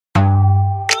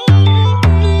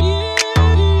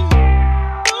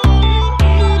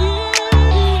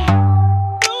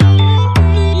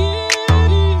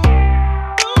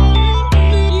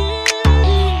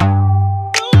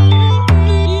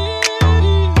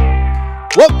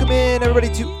Welcome in, everybody,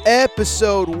 to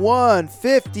episode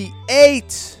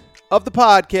 158 of the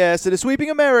podcast that is sweeping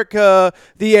America,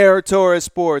 the Torres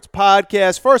Sports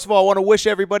Podcast. First of all, I want to wish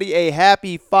everybody a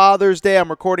happy Father's Day. I'm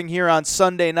recording here on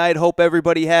Sunday night. Hope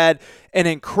everybody had an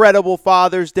incredible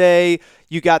Father's Day.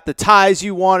 You got the ties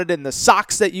you wanted and the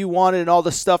socks that you wanted and all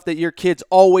the stuff that your kids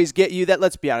always get you that,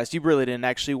 let's be honest, you really didn't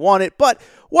actually want it, but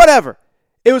whatever.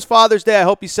 It was Father's Day. I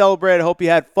hope you celebrated. I hope you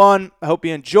had fun. I hope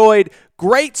you enjoyed.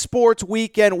 Great sports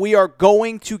weekend. We are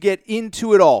going to get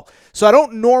into it all. So I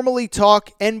don't normally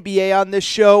talk NBA on this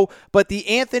show, but the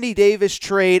Anthony Davis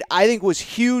trade I think was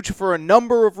huge for a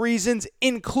number of reasons,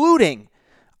 including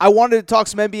I wanted to talk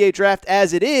some NBA draft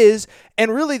as it is,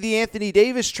 and really the Anthony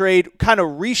Davis trade kind of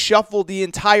reshuffled the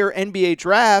entire NBA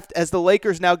draft as the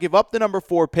Lakers now give up the number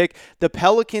 4 pick. The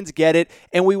Pelicans get it,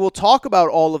 and we will talk about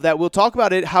all of that. We'll talk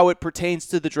about it, how it pertains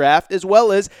to the draft, as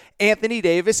well as Anthony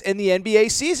Davis and the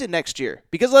NBA season next year.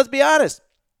 Because let's be honest,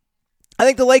 I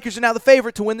think the Lakers are now the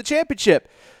favorite to win the championship.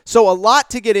 So a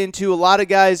lot to get into. A lot of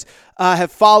guys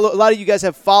have followed. A lot of you guys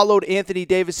have followed Anthony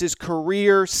Davis's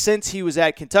career since he was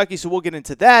at Kentucky. So we'll get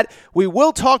into that. We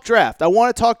will talk draft. I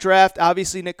want to talk draft.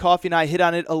 Obviously, Nick Coffey and I hit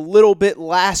on it a little bit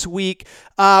last week.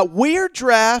 Weird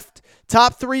draft.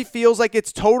 Top 3 feels like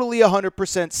it's totally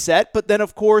 100% set, but then,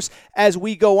 of course, as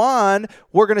we go on,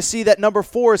 we're going to see that number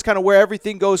 4 is kind of where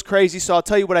everything goes crazy. So I'll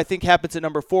tell you what I think happens at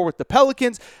number 4 with the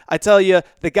Pelicans. I tell you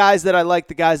the guys that I like,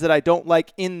 the guys that I don't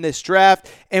like in this draft,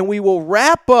 and we will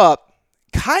wrap up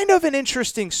kind of an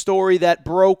interesting story that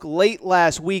broke late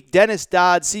last week. Dennis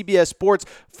Dodd, CBS Sports,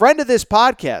 friend of this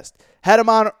podcast, had him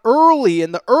on early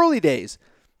in the early days.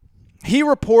 He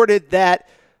reported that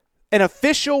an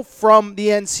official from the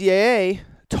NCAA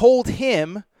told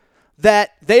him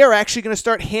that they are actually going to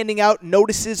start handing out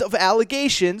notices of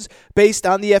allegations based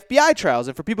on the FBI trials.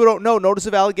 And for people who don't know, notice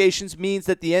of allegations means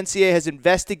that the NCAA has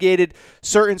investigated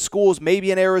certain schools,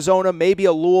 maybe in Arizona, maybe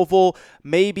a Louisville,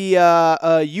 maybe a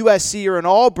USC or an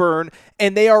Auburn,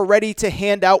 and they are ready to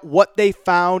hand out what they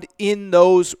found in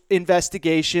those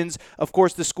investigations. Of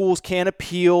course, the schools can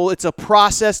appeal. It's a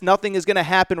process. Nothing is going to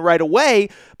happen right away.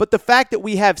 But the fact that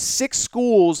we have 6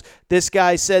 schools, this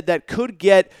guy said, that could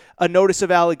get a notice of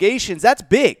allegations, that's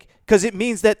big, because it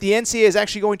means that the NCAA is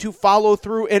actually going to follow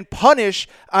through and punish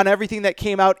on everything that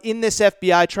came out in this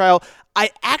FBI trial. I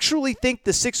actually think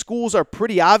the 6 schools are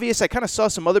pretty obvious. I kind of saw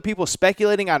some other people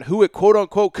speculating on who it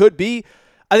quote-unquote could be.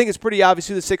 I think it's pretty obvious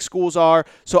who the 6 schools are,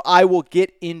 so I will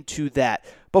get into that.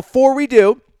 Before we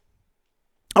do,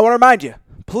 I want to remind you,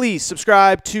 please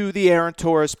subscribe to the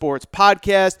Torres Sports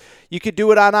Podcast. You could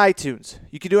do it on iTunes.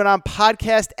 You could do it on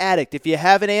Podcast Addict. If you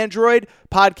have an Android,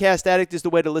 Podcast Addict is the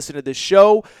way to listen to this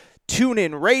show.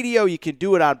 TuneIn Radio, you can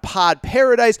do it on Pod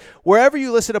Paradise. Wherever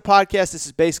you listen to podcasts, this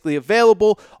is basically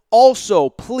available. Also,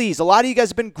 please, a lot of you guys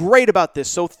have been great about this,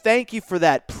 so thank you for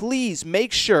that. Please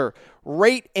make sure,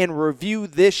 rate and review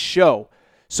this show.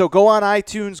 So go on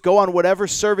iTunes, go on whatever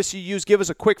service you use, give us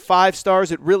a quick 5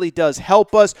 stars. It really does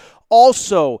help us.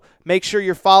 Also, make sure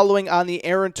you're following on the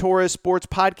Aaron Torres Sports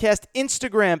Podcast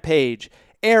Instagram page,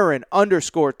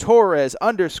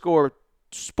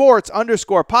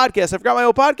 Aaron_Torres_Sports_podcast. I've got my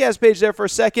own podcast page there for a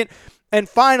second. And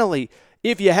finally,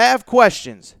 if you have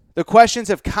questions, the questions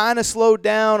have kind of slowed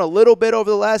down a little bit over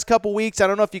the last couple weeks. I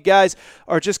don't know if you guys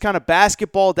are just kind of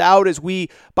basketballed out as we,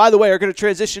 by the way, are going to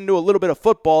transition to a little bit of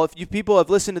football. If you people have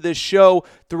listened to this show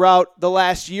throughout the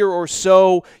last year or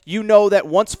so, you know that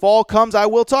once fall comes, I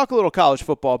will talk a little college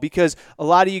football because a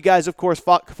lot of you guys, of course,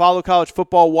 follow college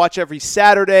football, watch every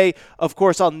Saturday. Of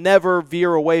course, I'll never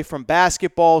veer away from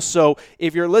basketball. So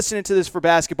if you're listening to this for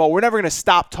basketball, we're never going to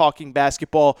stop talking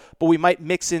basketball, but we might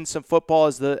mix in some football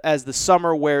as the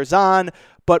summer wears on.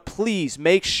 But please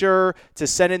make sure to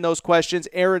send in those questions,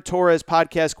 Aaron Torres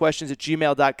podcast questions at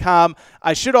gmail.com.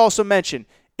 I should also mention,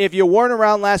 if you weren't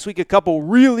around last week, a couple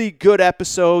really good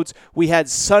episodes. We had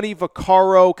Sonny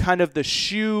Vaccaro, kind of the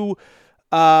shoe.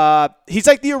 He's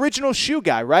like the original shoe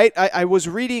guy, right? I was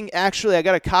reading, actually, I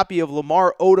got a copy of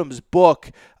Lamar Odom's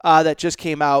book that just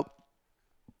came out.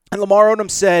 And Lamar Odom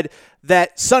said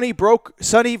that Sonny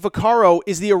Vaccaro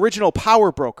is the original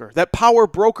power broker. That power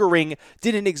brokering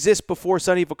didn't exist before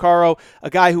Sonny Vaccaro, a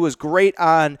guy who was great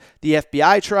on the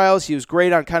FBI trials. He was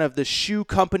great on kind of the shoe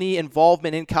company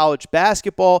involvement in college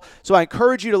basketball. So I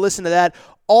encourage you to listen to that.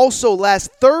 Also,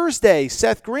 last Thursday,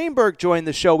 Seth Greenberg joined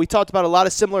the show. We talked about a lot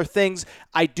of similar things.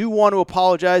 I do want to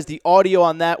apologize. The audio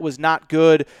on that was not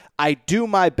good. I do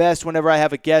my best whenever I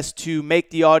have a guest to make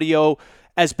the audio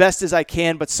as best as I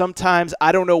can, but sometimes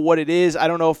I don't know what it is. I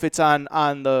don't know if it's on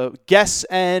the guest's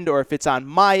end or if it's on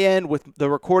my end with the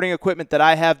recording equipment that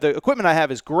I have. The equipment I have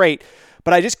is great,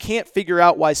 but I just can't figure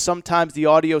out why sometimes the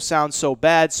audio sounds so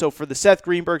bad. So for the Seth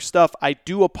Greenberg stuff, I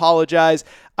do apologize.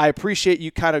 I appreciate you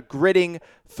kind of gritting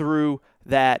through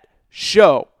that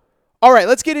show. All right,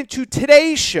 let's get into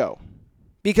today's show.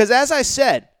 Because as I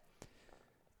said,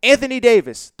 Anthony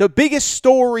Davis, the biggest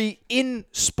story in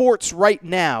sports right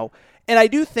now. And I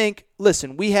do think,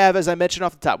 listen, we have, as I mentioned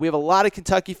off the top, we have a lot of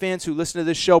Kentucky fans who listen to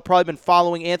this show, probably been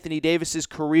following Anthony Davis's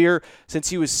career since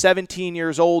he was 17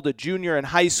 years old, a junior in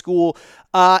high school.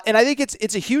 And I think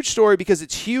it's a huge story because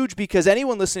it's huge because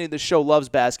anyone listening to this show loves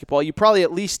basketball. You probably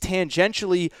at least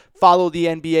tangentially follow the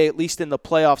NBA, at least in the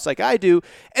playoffs like I do.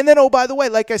 And then, oh, by the way,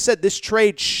 like I said, this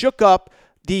trade shook up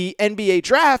the NBA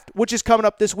draft, which is coming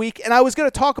up this week. And I was going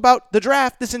to talk about the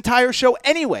draft this entire show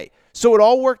anyway. So it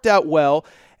all worked out well.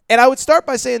 And I would start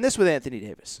by saying this with Anthony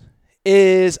Davis,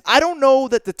 is I don't know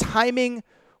that the timing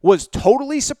was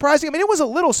totally surprising. I mean, it was a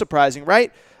little surprising,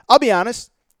 right? I'll be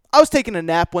honest. I was taking a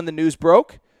nap when the news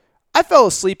broke. I fell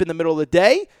asleep in the middle of the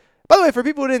day. By the way, for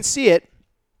people who didn't see it,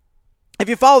 if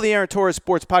you follow the Aaron Torres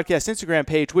Sports Podcast Instagram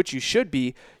page, which you should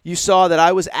be, you saw that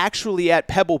I was actually at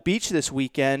Pebble Beach this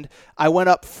weekend. I went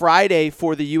up Friday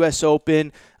for the U.S.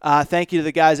 Open. Thank you to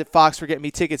the guys at Fox for getting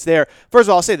me tickets there. First of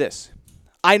all, I'll say this.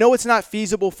 I know it's not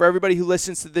feasible for everybody who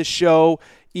listens to this show,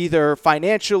 either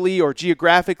financially or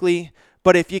geographically,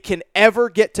 but if you can ever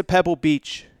get to Pebble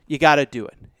Beach, you got to do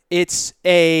it. It's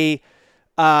a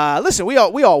listen, we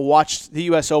all watched the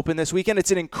U.S. Open this weekend.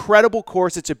 It's an incredible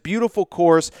course. It's a beautiful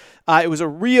course. It was a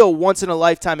real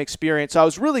once-in-a-lifetime experience. So I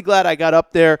was really glad I got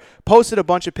up there, posted a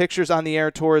bunch of pictures on the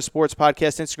Aaron Torres Sports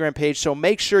Podcast Instagram page, so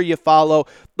make sure you follow.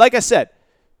 Like I said,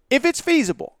 if it's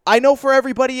feasible, I know for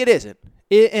everybody it isn't.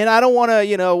 And I don't want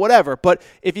to, whatever. But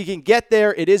if you can get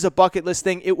there, it is a bucket list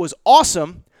thing. It was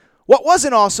awesome. What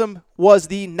wasn't awesome was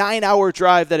the 9-hour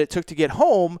drive that it took to get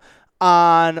home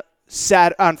on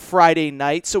Friday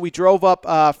night. So we drove up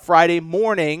Friday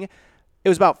morning. It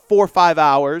was about 4 or 5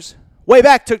 hours. Way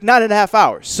back took 9.5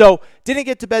 hours. So didn't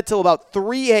get to bed till about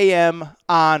 3 a.m.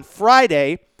 on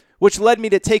Friday, which led me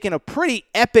to taking a pretty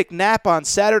epic nap on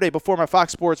Saturday before my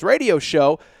Fox Sports radio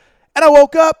show. And I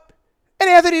woke up, and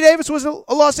Anthony Davis was a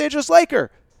Los Angeles Laker.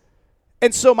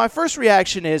 And so my first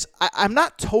reaction is I'm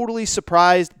not totally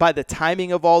surprised by the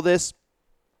timing of all this.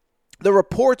 The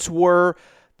reports were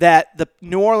that the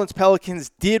New Orleans Pelicans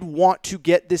did want to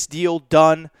get this deal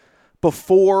done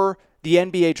before the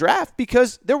NBA draft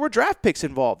because there were draft picks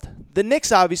involved. The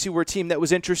Knicks obviously were a team that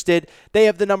was interested. They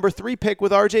have the number 3 pick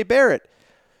with RJ Barrett.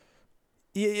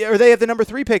 Or they have the number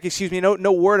 3 pick, excuse me.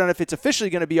 No word on if it's officially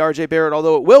going to be RJ Barrett,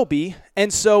 although it will be.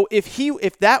 And so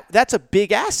if that's a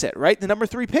big asset, right? The number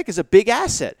 3 pick is a big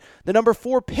asset. The number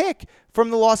 4 pick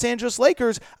from the Los Angeles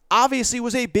Lakers obviously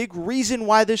was a big reason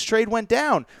why this trade went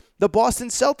down. The Boston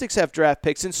Celtics have draft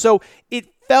picks. And so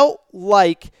it felt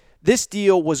like this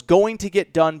deal was going to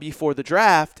get done before the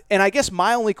draft. And I guess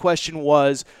my only question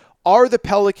was, are the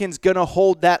Pelicans going to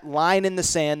hold that line in the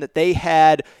sand that they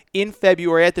had in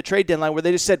February at the trade deadline where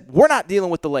they just said, we're not dealing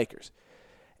with the Lakers?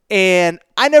 And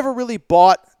I never really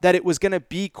bought that it was going to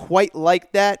be quite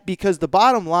like that because the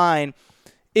bottom line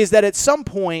is that at some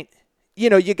point, you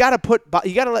got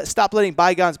to stop letting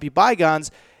bygones be bygones.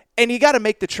 And you got to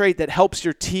make the trade that helps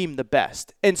your team the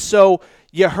best. And so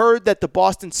you heard that the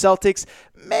Boston Celtics,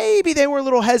 maybe they were a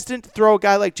little hesitant to throw a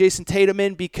guy like Jason Tatum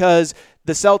in because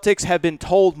the Celtics have been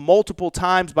told multiple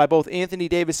times by both Anthony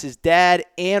Davis's dad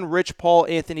and Rich Paul,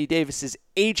 Anthony Davis's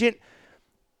agent,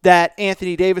 that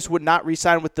Anthony Davis would not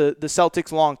re-sign with the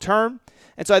Celtics long term.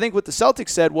 And so I think what the Celtics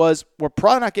said was, we're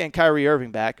probably not getting Kyrie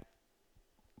Irving back.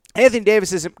 Anthony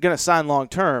Davis isn't going to sign long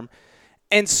term.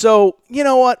 And so, you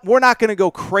know what? We're not going to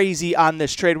go crazy on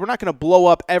this trade. We're not going to blow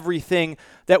up everything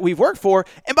that we've worked for.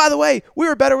 And by the way, we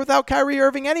were better without Kyrie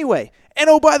Irving anyway. And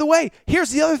oh, by the way, here's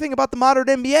the other thing about the modern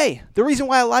NBA. The reason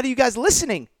why a lot of you guys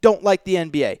listening don't like the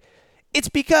NBA. It's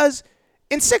because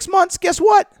in 6 months, guess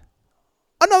what?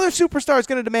 Another superstar is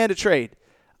going to demand a trade.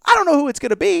 I don't know who it's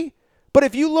going to be, but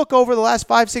if you look over the last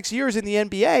 5-6 years in the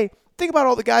NBA, think about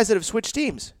all the guys that have switched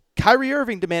teams. Kyrie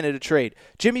Irving demanded a trade.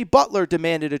 Jimmy Butler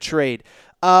demanded a trade.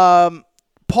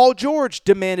 Paul George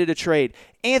demanded a trade.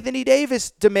 Anthony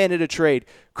Davis demanded a trade.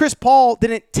 Chris Paul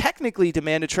didn't technically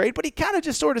demand a trade, but he kind of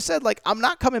just sort of said, I'm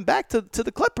not coming back to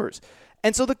the Clippers.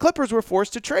 And so the Clippers were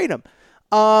forced to trade him.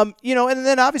 And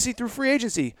then obviously through free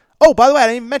agency. Oh, by the way, I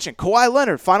didn't even mention Kawhi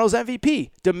Leonard, Finals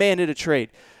MVP, demanded a trade.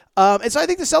 And so I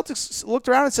think the Celtics looked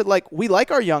around and said, we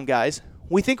like our young guys.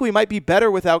 We think we might be better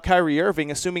without Kyrie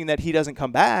Irving, assuming that he doesn't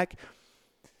come back.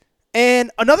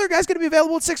 And another guy's going to be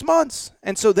available in 6 months.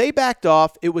 And so they backed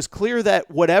off. It was clear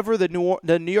that whatever the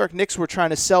New York Knicks were trying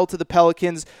to sell to the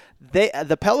Pelicans,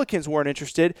 the Pelicans weren't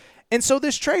interested. And so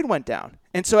this trade went down.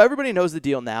 And so everybody knows the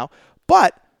deal now.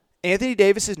 But Anthony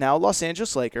Davis is now a Los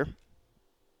Angeles Laker.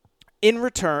 In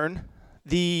return,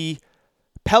 the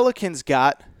Pelicans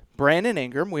got Brandon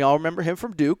Ingram. We all remember him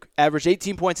from Duke. Averaged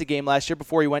 18 points a game last year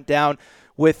before he went down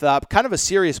with kind of a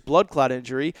serious blood clot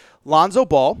injury. Lonzo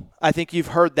Ball, I think you've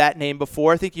heard that name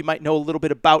before. I think you might know a little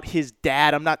bit about his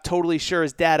dad. I'm not totally sure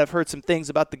his dad. I've heard some things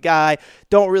about the guy.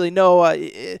 Don't really know.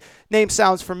 Name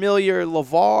sounds familiar.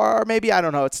 LeVar, maybe? I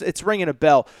don't know. It's ringing a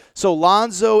bell. So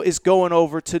Lonzo is going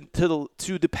over to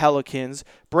the Pelicans.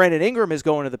 Brandon Ingram is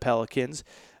going to the Pelicans.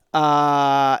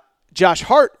 Josh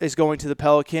Hart is going to the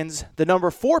Pelicans. The number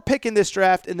 4 pick in this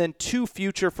draft and then 2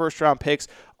 future first-round picks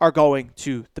are going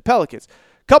to the Pelicans.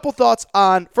 Couple thoughts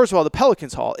on, first of all, the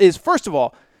Pelicans haul is, first of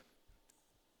all,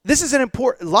 this is an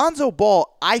important, Lonzo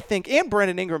Ball, I think, and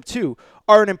Brandon Ingram too,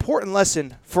 are an important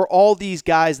lesson for all these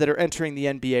guys that are entering the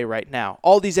NBA right now.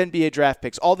 All these NBA draft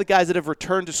picks, all the guys that have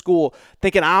returned to school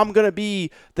thinking, I'm going to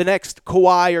be the next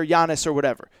Kawhi or Giannis or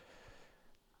whatever.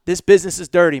 This business is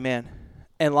dirty, man.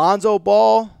 And Lonzo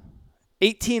Ball,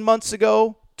 18 months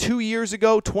ago, 2 years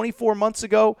ago, 24 months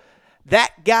ago,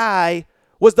 that guy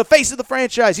was the face of the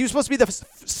franchise. He was supposed to be the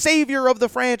savior of the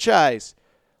franchise.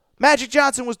 Magic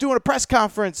Johnson was doing a press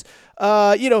conference,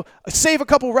 save a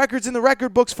couple records in the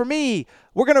record books for me.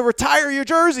 We're going to retire your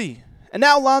jersey. And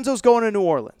now Lonzo's going to New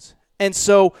Orleans. And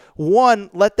so, one,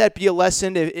 let that be a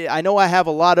lesson. I know I have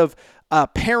a lot of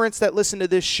parents that listen to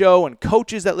this show and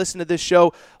coaches that listen to this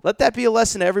show. Let that be a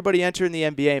lesson to everybody entering the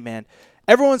NBA, man.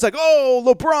 Everyone's like, oh,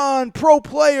 LeBron, pro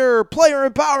player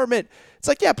empowerment. It's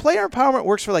like, yeah, player empowerment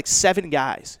works for like 7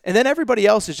 guys. And then everybody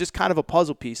else is just kind of a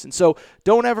puzzle piece. And so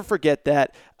don't ever forget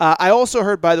that. I also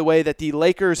heard, by the way, that the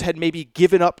Lakers had maybe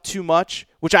given up too much,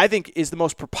 which I think is the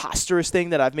most preposterous thing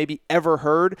that I've maybe ever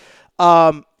heard.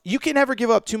 You can never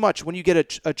give up too much when you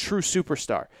get a true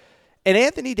superstar. And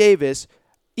Anthony Davis,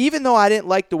 even though I didn't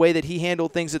like the way that he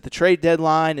handled things at the trade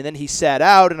deadline and then he sat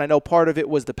out, and I know part of it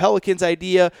was the Pelicans'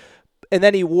 idea, and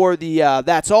then he wore the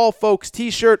That's All Folks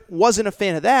t-shirt, wasn't a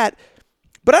fan of that.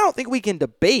 But I don't think we can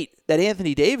debate that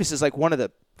Anthony Davis is like one of the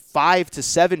 5 to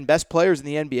 7 best players in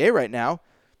the NBA right now.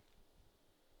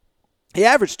 He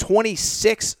averaged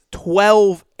 26,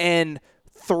 12, and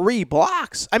 3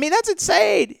 blocks. I mean, that's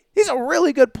insane. He's a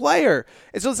really good player.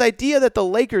 And so this idea that the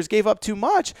Lakers gave up too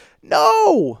much,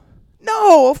 no,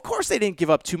 of course they didn't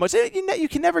give up too much. You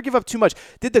can never give up too much.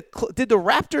 Did the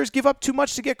Raptors give up too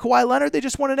much to get Kawhi Leonard? They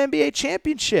just won an NBA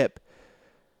championship.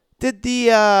 Did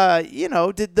the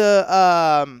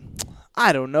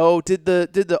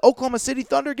Oklahoma City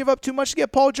Thunder give up too much to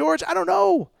get Paul George? I don't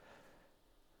know.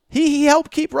 He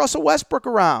helped keep Russell Westbrook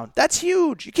around. That's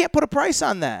huge. You can't put a price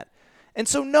on that. And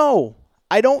so, no,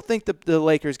 I don't think the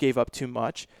Lakers gave up too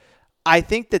much. I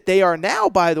think that they are now,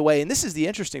 by the way, and this is the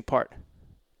interesting part.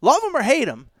 Love him or hate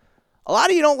him, a lot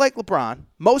of you don't like LeBron.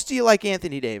 Most of you like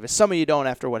Anthony Davis. Some of you don't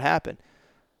after what happened.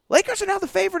 Lakers are now the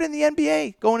favorite in the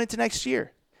NBA going into next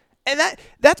year. And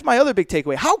that's my other big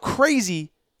takeaway. How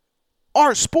crazy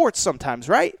are sports sometimes,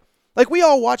 right? Like, we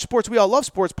all watch sports. We all love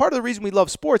sports. Part of the reason we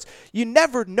love sports, you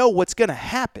never know what's going to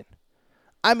happen.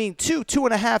 I mean,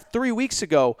 2.5, 3 weeks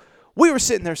ago, we were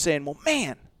sitting there saying, well,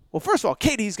 first of all,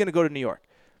 KD's going to go to New York.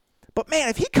 But, man,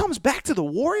 if he comes back to the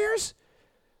Warriors,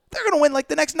 they're going to win like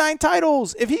the next 9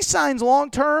 titles. If he signs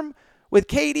long-term with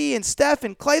KD and Steph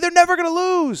and Clay, they're never going to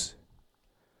lose.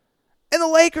 And the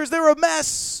Lakers, they're a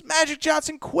mess. Magic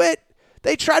Johnson quit.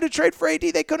 They tried to trade for AD.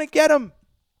 They couldn't get him.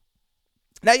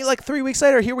 Now, 3 weeks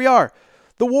later, here we are.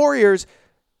 The Warriors,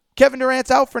 Kevin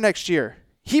Durant's out for next year.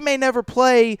 He may never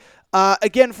play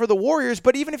again for the Warriors,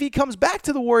 but even if he comes back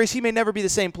to the Warriors, he may never be the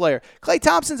same player. Klay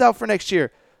Thompson's out for next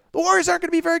year. The Warriors aren't going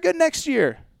to be very good next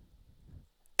year.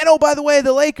 And, oh, by the way,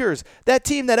 the Lakers, that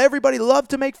team that everybody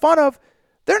loved to make fun of,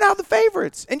 they're now the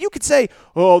favorites. And you could say,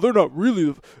 oh, they're not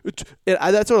really.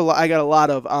 That's what I got a lot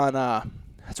of on.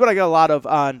 That's what I got a lot of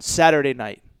on Saturday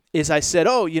night. Is I said,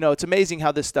 oh, it's amazing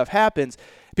how this stuff happens.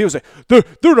 People say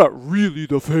they're not really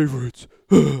the favorites.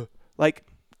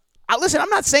 Listen, I'm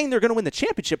not saying they're going to win the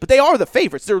championship, but they are the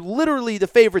favorites. They're literally the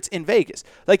favorites in Vegas.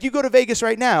 Like, you go to Vegas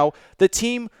right now, the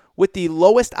team with the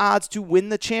lowest odds to win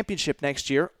the championship next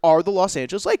year are the Los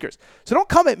Angeles Lakers. So don't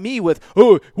come at me with,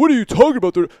 oh, what are you talking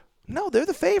about? No, they're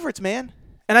the favorites, man.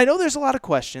 And I know there's a lot of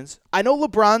questions. I know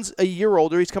LeBron's a year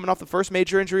older. He's coming off the first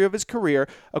major injury of his career,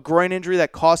 a groin injury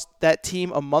that cost that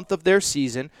team a month of their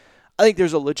season. I think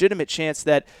there's a legitimate chance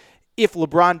that if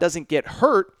LeBron doesn't get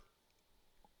hurt,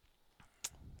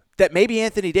 that maybe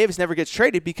Anthony Davis never gets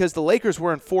traded because the Lakers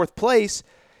were in fourth place.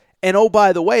 And oh,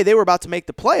 by the way, they were about to make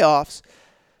the playoffs.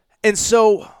 And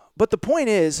so, but the point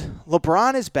is,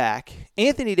 LeBron is back.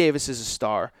 Anthony Davis is a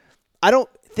star. I don't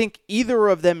think either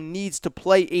of them needs to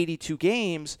play 82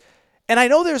 games. And I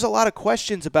know there's a lot of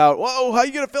questions about, whoa, how are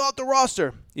you going to fill out the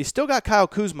roster? You still got Kyle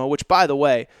Kuzma, which, by the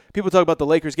way, people talk about the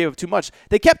Lakers gave up too much.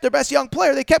 They kept their best young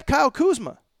player. They kept Kyle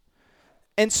Kuzma.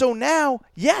 And so now,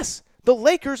 yes, the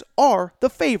Lakers are the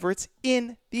favorites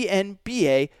in the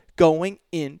NBA going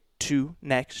into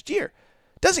next year.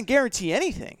 Doesn't guarantee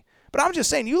anything. But I'm just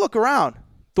saying, you look around,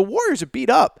 the Warriors are beat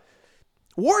up.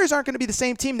 Warriors aren't going to be the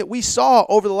same team that we saw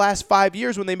over the last 5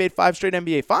 years when they made 5 straight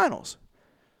NBA Finals.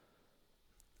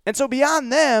 And so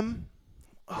beyond them,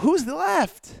 who's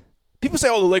left? People say,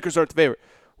 oh, the Lakers aren't the favorite.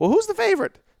 Well, who's the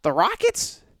favorite? The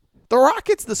Rockets? The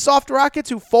Rockets, the soft Rockets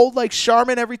who fold like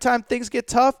Charmin every time things get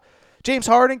tough? James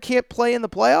Harden can't play in the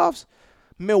playoffs?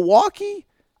 Milwaukee?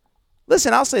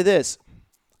 Listen, I'll say this.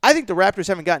 I think the Raptors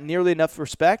haven't gotten nearly enough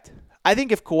respect. I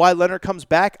think if Kawhi Leonard comes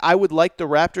back, I would like the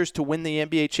Raptors to win the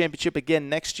NBA championship again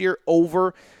next year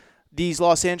over these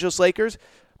Los Angeles Lakers.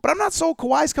 But I'm not sold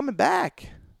Kawhi's coming back.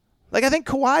 Like, I think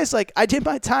Kawhi's like, I did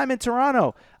my time in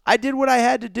Toronto. I did what I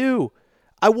had to do.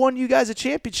 I won you guys a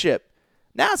championship.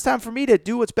 Now it's time for me to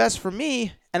do what's best for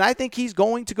me, and I think he's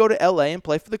going to go to LA and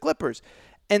play for the Clippers.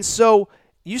 And so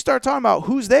you start talking about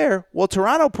who's there. Well,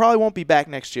 Toronto probably won't be back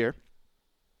next year.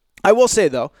 I will say,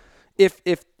 though, if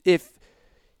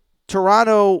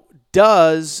Toronto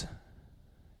does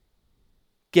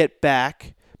get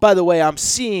back, by the way, I'm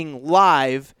seeing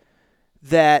live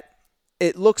that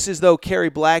it looks as though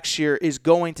Kerry Blackshear is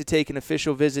going to take an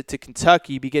official visit to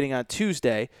Kentucky beginning on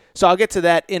Tuesday. So I'll get to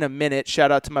that in a minute.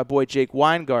 Shout out to my boy Jake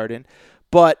Weingarten.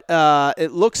 But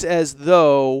it looks as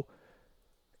though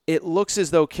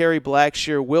Kerry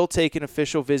Blackshear will take an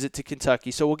official visit to Kentucky.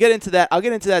 So we'll get into that. I'll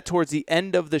get into that towards the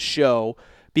end of the show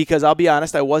because I'll be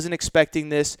honest, I wasn't expecting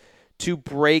this to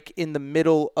break in the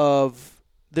middle of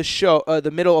the show,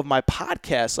 the middle of my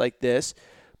podcast like this.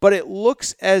 But it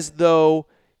looks as though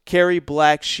Kerry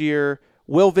Blackshear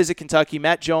will visit Kentucky.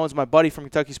 Matt Jones, my buddy from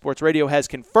Kentucky Sports Radio, has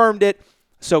confirmed it.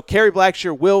 So Kerry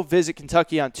Blackshear will visit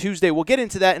Kentucky on Tuesday. We'll get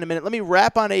into that in a minute. Let me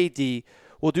wrap on AD.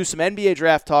 We'll do some NBA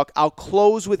draft talk. I'll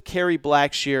close with Kerry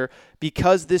Blackshear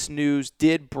because this news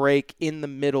did break in the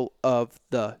middle of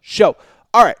the show.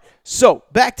 All right, so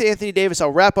back to Anthony Davis.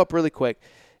 I'll wrap up really quick.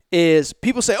 Is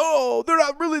people say, oh, they're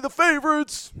not really the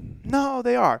favorites. No,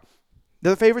 they are.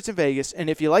 They're the favorites in Vegas,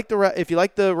 and if you like the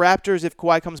Raptors, if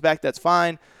Kawhi comes back, that's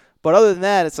fine. But other than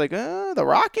that, it's like, the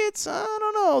Rockets, I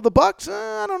don't know. The Bucks,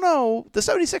 I don't know. The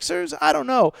 76ers, I don't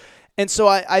know. And so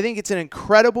I think it's an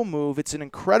incredible move. It's an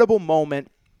incredible moment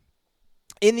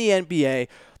in the NBA.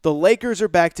 The Lakers are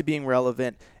back to being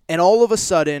relevant, and all of a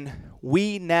sudden,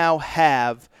 we now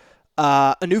have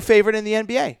a new favorite in the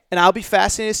NBA. And I'll be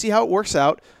fascinated to see how it works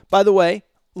out. By the way,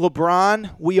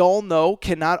 LeBron, we all know,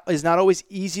 is not always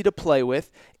easy to play with.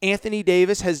 Anthony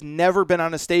Davis has never been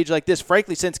on a stage like this,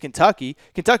 frankly, since Kentucky.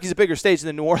 Kentucky's a bigger stage than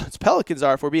the New Orleans Pelicans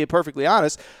are, if we're being perfectly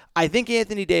honest. I think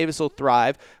Anthony Davis will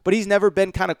thrive, but he's never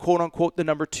been kind of quote-unquote the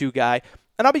number 2 guy.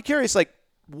 And I'll be curious, like,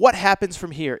 what happens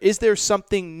from here? Is there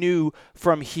something new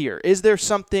from here? Is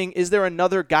there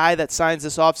another guy that signs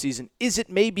this offseason? Is it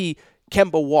maybe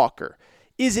Kemba Walker?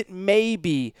 Is it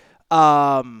maybe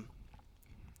I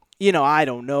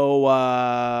don't know,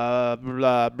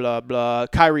 blah, blah, blah,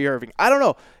 Kyrie Irving. I don't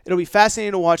know. It'll be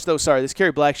fascinating to watch, though. Sorry, this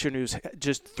Kerry Blackshear news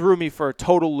just threw me for a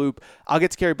total loop. I'll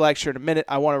get to Kerry Blackshear in a minute.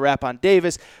 I want to wrap on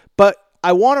Davis. But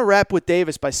I want to wrap with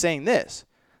Davis by saying this.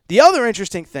 The other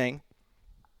interesting thing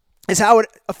is how it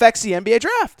affects the NBA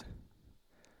draft.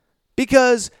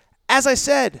 Because, as I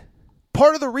said,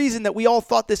 part of the reason that we all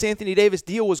thought this Anthony Davis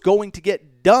deal was going to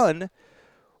get done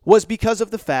was because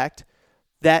of the fact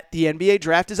that the NBA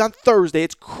draft is on Thursday.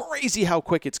 It's crazy how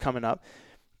quick it's coming up.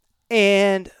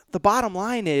 And the bottom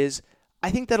line is, I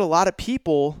think that a lot of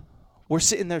people were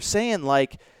sitting there saying,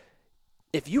 like,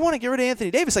 if you want to get rid of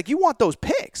Anthony Davis, like, you want those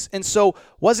picks. And so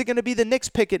was it going to be the Knicks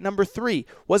pick at number 3?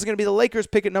 Was it going to be the Lakers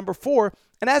pick at number 4?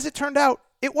 And as it turned out,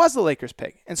 it was the Lakers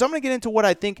pick. And so I'm going to get into what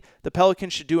I think the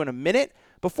Pelicans should do in a minute.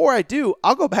 Before I do,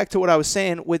 I'll go back to what I was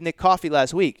saying with Nick Coffey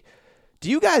last week. Do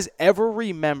you guys ever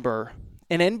remember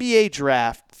an NBA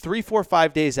draft 3, 4,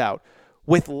 5 days out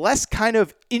with less kind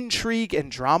of intrigue and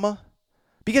drama?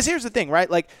 Because here's the thing, right?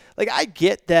 Like I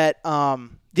get that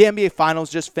the NBA Finals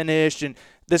just finished and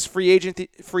this free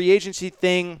agency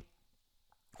thing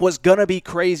was going to be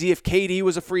crazy if KD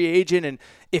was a free agent and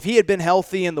if he had been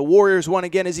healthy and the Warriors won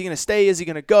again, is he going to stay? Is he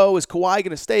going to go? Is Kawhi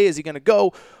going to stay? Is he going to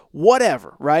go?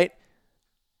 Whatever, right?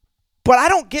 But I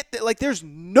don't get that. Like, there's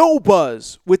no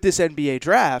buzz with this NBA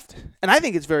draft, and I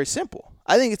think it's very simple.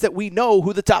 I think it's that we know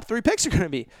who the top 3 picks are going to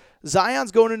be.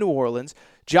 Zion's going to New Orleans,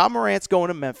 Ja Morant's going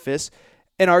to Memphis,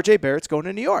 and R.J. Barrett's going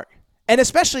to New York. And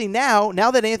especially now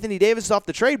that Anthony Davis is off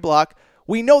the trade block,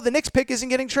 we know the Knicks pick isn't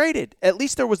getting traded. At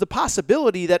least there was the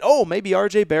possibility that, maybe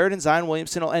R.J. Barrett and Zion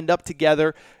Williamson will end up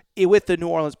together with the New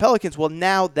Orleans Pelicans. Well,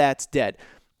 now that's dead.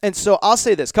 And so I'll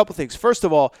say this, couple things. First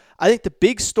of all, I think the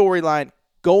big storyline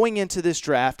going into this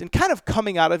draft and kind of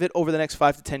coming out of it over the next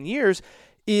 5 to 10 years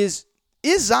is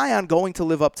Zion going to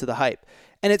live up to the hype?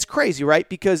 And it's crazy, right?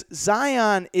 Because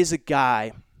Zion is a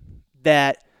guy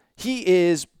that he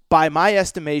is, by my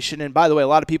estimation, and by the way, a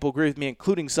lot of people agree with me,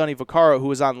 including Sonny Vaccaro, who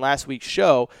was on last week's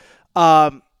show.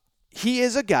 He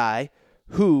is a guy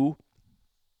who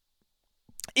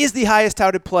is the highest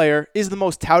touted player, is the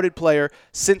most touted player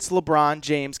since LeBron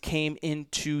James came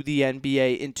into the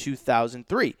NBA in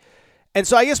 2003. And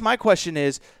so I guess my question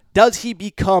is, does he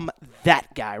become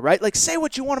that guy, right? Like, say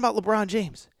what you want about LeBron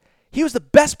James. He was the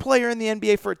best player in the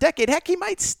NBA for a decade. Heck, he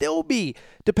might still be,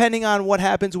 depending on what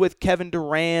happens with Kevin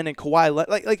Durant and Kawhi.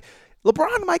 Like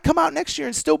LeBron might come out next year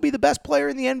and still be the best player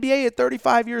in the NBA at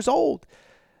 35 years old.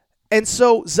 And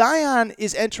so Zion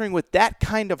is entering with that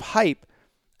kind of hype.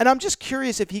 And I'm just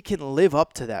curious if he can live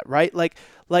up to that, right? Like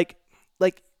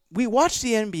we watch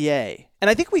the NBA, and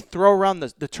I think we throw around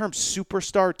the term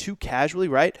superstar too casually,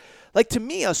 right? Like, to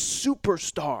me, a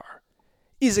superstar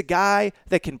is a guy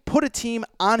that can put a team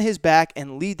on his back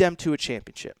and lead them to a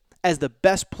championship as the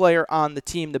best player on the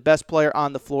team, the best player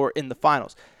on the floor in the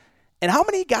finals. And how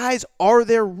many guys are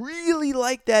there really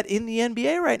like that in the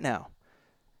NBA right now?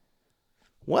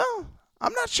 Well,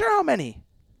 I'm not sure how many.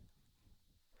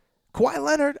 Kawhi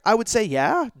Leonard, I would say,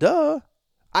 yeah, duh.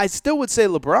 I still would say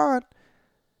LeBron.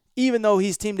 Even though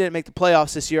his team didn't make the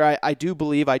playoffs this year, I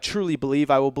truly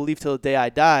believe, I will believe till the day I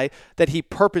die, that he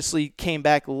purposely came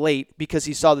back late because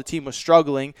he saw the team was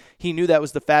struggling. He knew that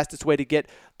was the fastest way to get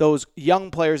those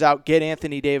young players out, get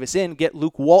Anthony Davis in, get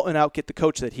Luke Walton out, get the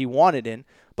coach that he wanted in.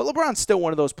 But LeBron's still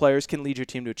one of those players, can lead your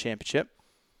team to a championship.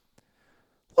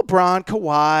 LeBron,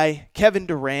 Kawhi, Kevin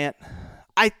Durant.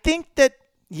 I think that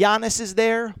Giannis is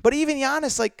there, but even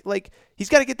Giannis, like he's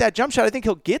got to get that jump shot. I think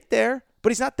he'll get there,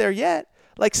 but he's not there yet.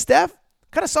 Like Steph,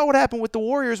 kind of saw what happened with the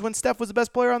Warriors when Steph was the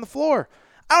best player on the floor.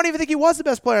 I don't even think he was the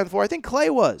best player on the floor. I think Clay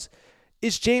was.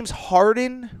 Is James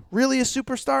Harden really a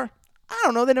superstar? I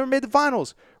don't know. They never made the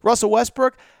finals. Russell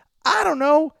Westbrook? I don't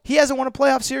know. He hasn't won a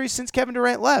playoff series since Kevin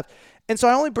Durant left. And so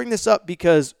I only bring this up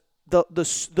because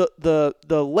the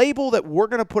label that we're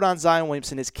going to put on Zion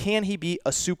Williamson is, can he be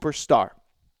a superstar?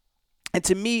 And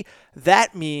to me,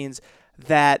 that means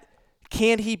that,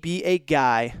 can he be a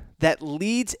guy that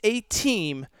leads a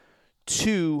team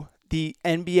to the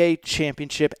NBA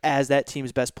championship as that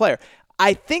team's best player?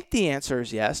 I think the answer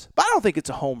is yes, but I don't think it's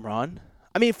a home run.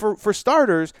 I mean, for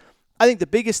starters, I think the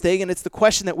biggest thing, and it's the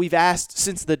question that we've asked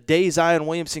since the day Zion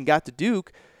Williamson got to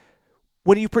Duke,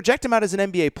 when you project him out as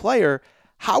an NBA player,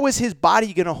 how is his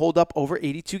body going to hold up over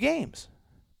 82 games?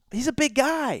 He's a big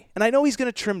guy, and I know he's going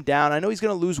to trim down. I know he's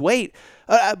going to lose weight,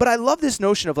 but I love this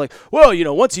notion of like, well,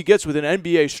 once he gets with an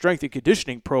NBA strength and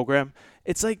conditioning program,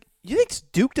 it's like, you think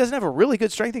Duke doesn't have a really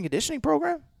good strength and conditioning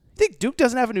program? You think Duke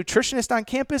doesn't have a nutritionist on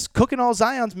campus cooking all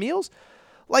Zion's meals?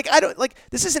 Like,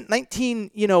 this isn't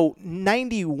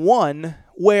 1991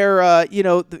 where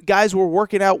the guys were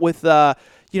working out with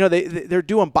they're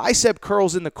doing bicep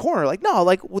curls in the corner. Like, no,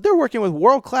 they're working with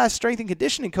world-class strength and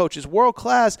conditioning coaches,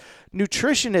 world-class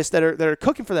nutritionists that are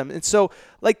cooking for them. And so,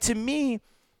 to me,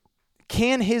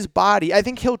 can his body, I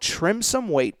think he'll trim some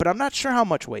weight, but I'm not sure how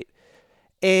much weight.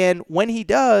 And when he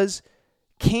does,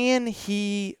 can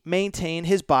he maintain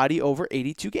his body over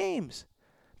 82 games?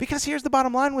 Because here's the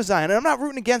bottom line with Zion, and I'm not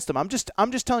rooting against him. I'm just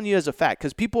telling you as a fact,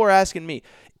 because people are asking me,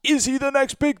 is he the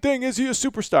next big thing? Is he a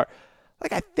superstar?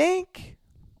 I think,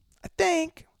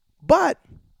 but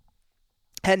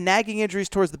had nagging injuries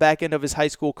towards the back end of his high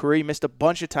school career. He missed a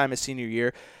bunch of time his senior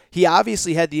year. He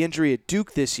obviously had the injury at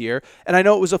Duke this year, and I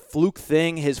know it was a fluke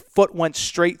thing. His foot went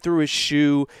straight through his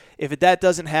shoe. If that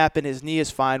doesn't happen, his knee is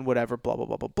fine, whatever, blah, blah,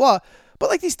 blah, blah, blah.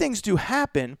 But these things do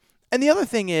happen. And the other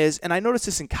thing is, and I noticed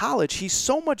this in college, he's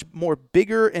so much more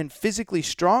bigger and physically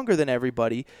stronger than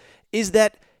everybody, is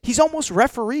that he's almost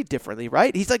refereed differently,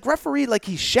 right? He's refereed like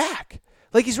he's Shaq.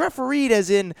 He's refereed as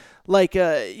in,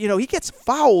 he gets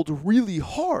fouled really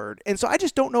hard. And so I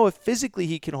just don't know if physically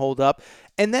he can hold up.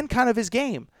 And then kind of his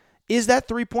game. Is that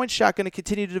three-point shot going to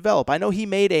continue to develop? I know he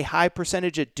made a high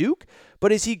percentage at Duke,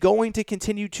 but is he going to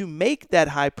continue to make that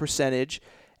high percentage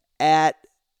at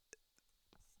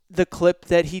the clip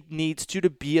that he needs to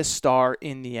be a star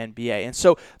in the NBA? And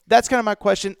so that's kind of my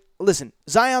question. listen,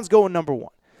 Zion's going number 1.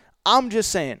 I'm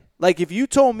just saying, like, if you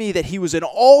told me that he was an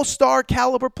all-star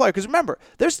caliber player, because remember,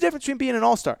 there's a difference between being an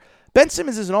all-star. Ben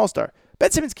Simmons is an all-star.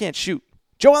 Ben Simmons can't shoot.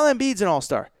 Joel Embiid's an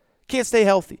all-star. Can't stay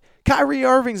healthy. Kyrie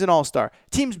Irving's an all-star.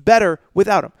 Team's better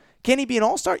without him. Can he be an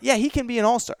all-star? Yeah, he can be an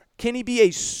all-star. Can he be a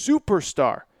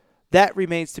superstar? That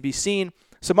remains to be seen.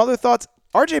 Some other thoughts.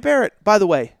 RJ Barrett, by the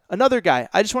way, another guy.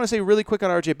 I just want to say really quick on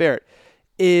RJ Barrett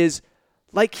is,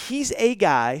 like, he's a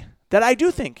guy that I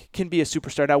do think can be a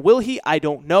superstar. Now, will he? I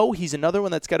don't know. He's another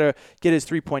one that's got to get his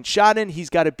three-point shot in. He's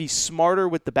got to be smarter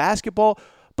with the basketball.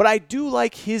 But I do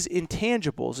like his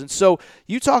intangibles. And so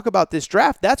you talk about this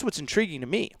draft, that's what's intriguing to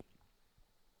me.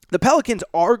 The Pelicans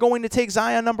are going to take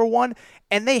Zion number 1,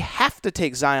 and they have to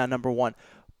take Zion number 1.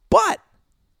 But,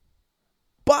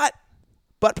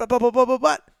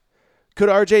 could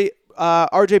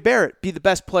RJ Barrett be the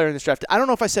best player in this draft? I don't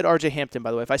know if I said RJ Hampton,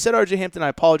 by the way. If I said RJ Hampton, I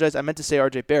apologize. I meant to say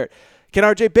RJ Barrett. Can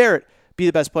RJ Barrett be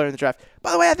the best player in the draft?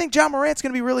 By the way, I think John Morant's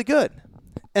going to be really good.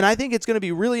 And I think it's going to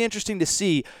be really interesting to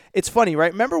see. It's funny,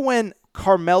 right? Remember when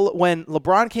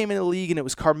LeBron came into the league and it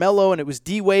was Carmelo and it was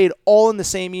D Wade all in the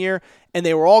same year and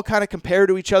they were all kind of compared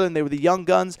to each other and they were the young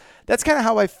guns? That's kind of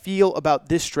how I feel about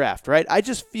this draft, right? I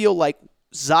just feel like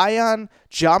Zion,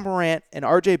 John Morant, and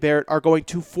RJ Barrett are going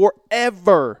to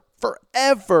forever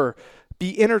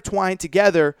be intertwined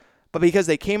together, but because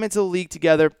they came into the league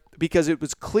together, because it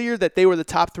was clear that they were the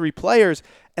top 3 players.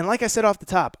 And like I said off the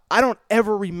top, I don't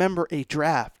ever remember a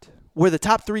draft where the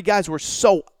top 3 guys were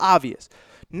so obvious.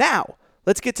 Now,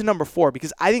 let's get to number 4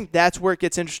 because I think that's where it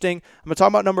gets interesting. I'm going to talk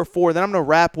about number 4, then I'm going to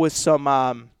wrap with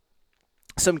some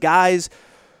guys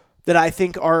that I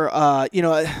think are,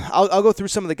 I'll go through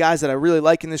some of the guys that I really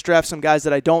like in this draft, some guys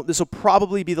that I don't. This will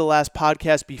probably be the last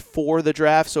podcast before the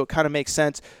draft, so it kind of makes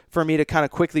sense for me to kind of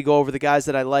quickly go over the guys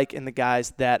that I like and the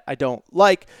guys that I don't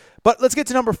like. But let's get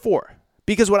to number 4,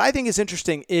 because what I think is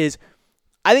interesting is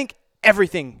I think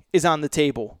everything is on the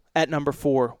table at number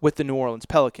 4 with the New Orleans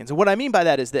Pelicans. And what I mean by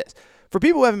that is this. For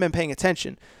people who haven't been paying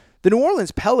attention, the New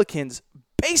Orleans Pelicans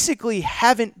basically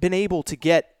haven't been able to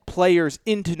get players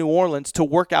into New Orleans to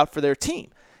work out for their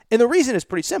team. And the reason is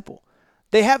pretty simple.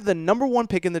 They have the number 1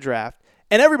 pick in the draft,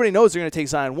 and everybody knows they're going to take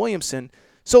Zion Williamson.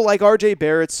 So like RJ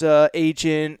Barrett's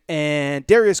agent and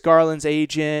Darius Garland's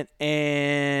agent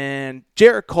and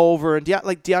Jarrett Culver and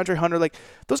DeAndre Hunter, like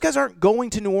those guys aren't going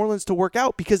to New Orleans to work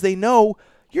out because they know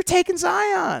you're taking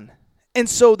Zion. And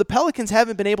so the Pelicans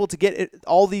haven't been able to get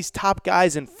all these top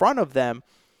guys in front of them.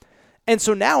 And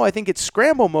so now I think it's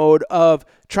scramble mode of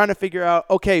trying to figure out,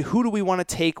 okay, who do we want to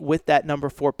take with that number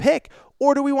 4 pick,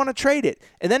 or do we want to trade it?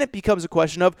 And then it becomes a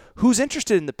question of who's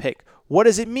interested in the pick. What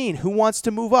does it mean? Who wants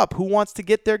to move up? Who wants to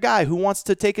get their guy? Who wants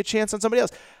to take a chance on somebody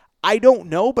else? I don't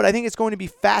know, but I think it's going to be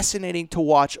fascinating to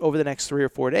watch over the next 3 or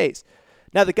 4 days.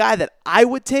 Now, the guy that I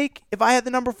would take if I had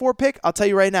the number 4 pick, I'll tell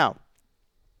you right now.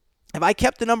 If I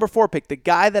kept the number 4 pick, the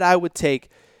guy that I would take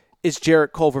is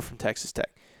Jarrett Culver from Texas Tech.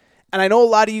 And I know a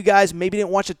lot of you guys maybe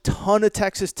didn't watch a ton of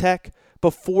Texas Tech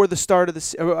before the start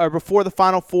of before the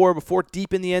Final Four, before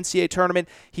deep in the NCAA tournament.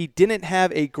 He didn't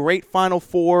have a great Final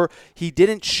Four. He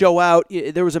didn't show out.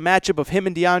 There was a matchup of him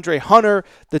and DeAndre Hunter,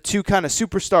 the 2 kind of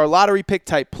superstar lottery pick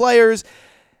type players,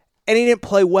 and he didn't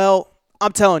play well.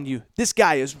 I'm telling you, this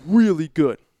guy is really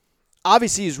good.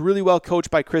 Obviously, he's really well coached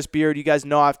by Chris Beard. You guys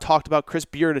know I've talked about Chris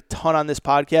Beard a ton on this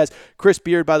podcast. Chris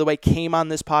Beard, by the way, came on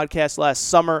this podcast last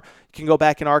summer. You can go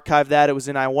back and archive that. It was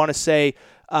in, I want to say,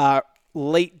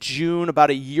 late June,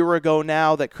 about a year ago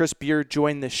now, that Chris Beard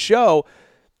joined the show.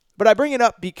 But I bring it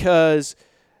up because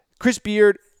Chris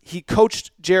Beard, he coached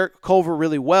Jarrett Culver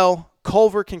really well.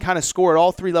 Culver can kind of score at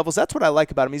all 3 levels. That's what I like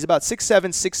about him. He's about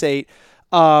 6'7",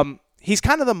 6'8". He's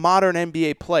kind of the modern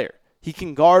NBA player. He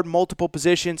can guard multiple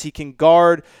positions. He can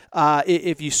guard,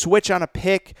 if you switch on a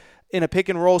pick in a pick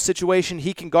and roll situation,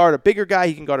 he can guard a bigger guy.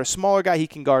 He can guard a smaller guy. He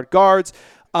can guard guards.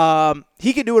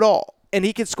 He can do it all, and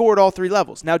he can score at all 3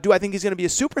 levels. Now, do I think he's going to be a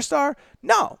superstar?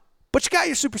 No, but you got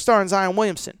your superstar in Zion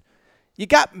Williamson. You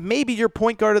got maybe your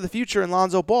point guard of the future in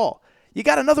Lonzo Ball. You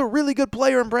got another really good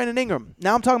player in Brandon Ingram.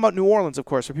 Now I'm talking about New Orleans, of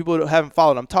course, for people who haven't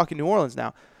followed. I'm talking New Orleans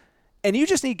now. And you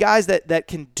just need guys that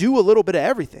can do a little bit of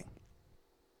everything.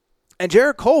 And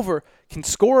Jarrett Culver can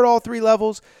score at all 3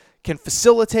 levels, can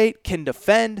facilitate, can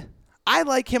defend. I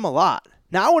like him a lot.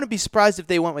 Now, I wouldn't be surprised if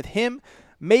they went with him,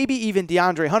 maybe even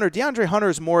DeAndre Hunter. DeAndre Hunter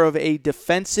is more of a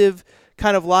defensive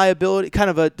kind of liability, kind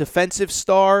of a defensive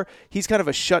star. He's kind of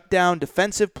a shutdown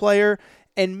defensive player.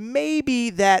 And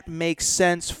maybe that makes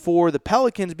sense for the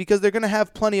Pelicans because they're going to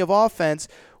have plenty of offense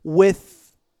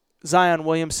with Zion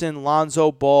Williamson,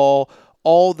 Lonzo Ball,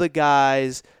 all the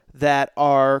guys that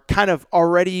are kind of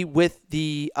already with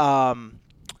the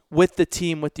with the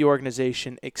team, with the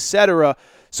organization, etc.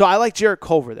 So I like Jarrett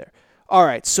Culver there. All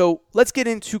right, so let's get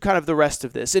into kind of the rest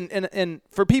of this. And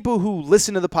for people who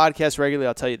listen to the podcast regularly,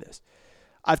 I'll tell you this.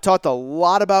 I've talked a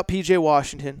lot about P.J.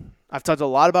 Washington. I've talked a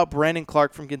lot about Brandon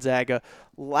Clark from Gonzaga.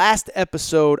 Last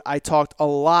episode, I talked a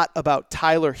lot about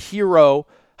Tyler Hero,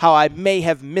 how I may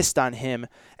have missed on him.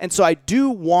 And so I do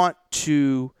want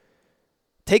to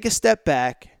take a step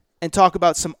back and talk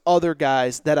about some other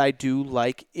guys that I do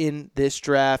like in this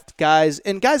draft, guys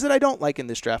that I don't like in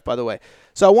this draft, by the way.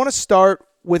 So I want to start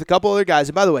with a couple other guys.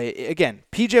 And by the way, again,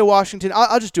 P.J. Washington,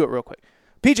 I'll just do it real quick.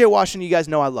 P.J. Washington, you guys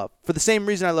know I love. For the same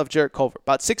reason I love Jarrett Culver.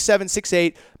 About 6'7",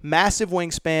 6'8", massive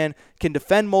wingspan, can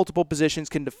defend multiple positions,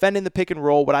 can defend in the pick and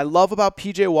roll. What I love about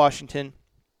P.J. Washington,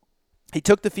 he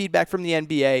took the feedback from the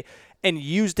NBA and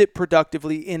used it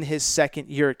productively in his second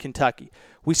year at Kentucky.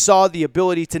 We saw the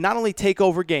ability to not only take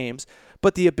over games,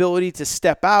 but the ability to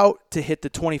step out, to hit the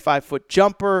 25-foot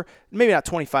jumper, maybe not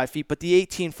 25 feet, but the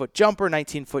 18-foot jumper,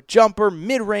 19-foot jumper,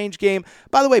 mid-range game.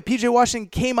 By the way, P.J. Washington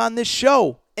came on this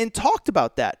show and talked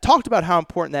about that, talked about how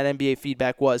important that NBA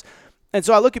feedback was. And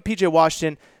so I look at P.J.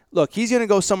 Washington. Look, he's going to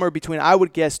go somewhere between, I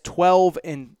would guess, 12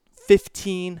 and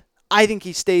 15. I think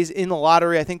he stays in the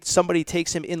lottery. I think somebody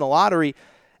takes him in the lottery.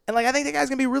 And I think the guy's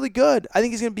going to be really good. I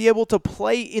think he's going to be able to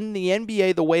play in the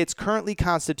NBA the way it's currently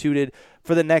constituted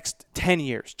for the next 10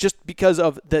 years, just because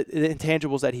of the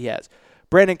intangibles that he has.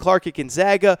 Brandon Clark at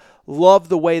Gonzaga, love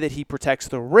the way that he protects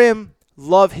the rim,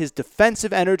 love his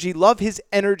defensive energy, love his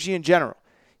energy in general.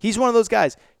 He's one of those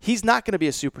guys. He's not going to be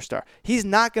a superstar. He's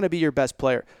not going to be your best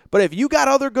player. But if you got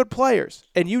other good players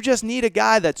and you just need a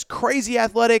guy that's crazy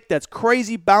athletic, that's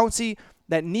crazy bouncy,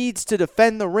 that needs to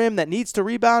defend the rim, that needs to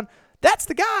rebound, that's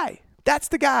the guy. That's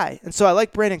the guy. And so I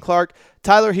like Brandon Clark.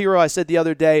 Tyler Hero, I said the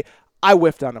other day, I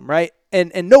whiffed on him, right?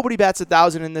 And nobody bats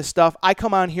 1,000 in this stuff. I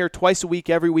come on here twice a week,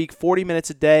 every week, 40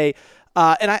 minutes a day,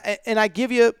 and I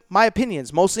give you my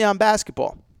opinions, mostly on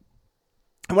basketball.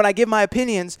 And when I give my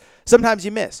opinions, sometimes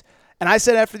you miss. And I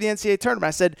said after the NCAA tournament,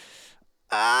 I said,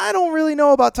 I don't really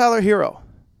know about Tyler Hero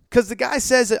because the guy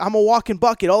says that I'm a walking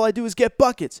bucket. All I do is get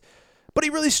buckets. But he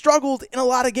really struggled in a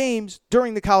lot of games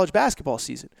during the college basketball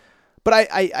season. But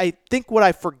I think what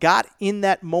I forgot in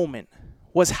that moment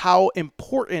was how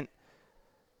important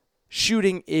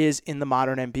shooting is in the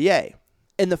modern NBA.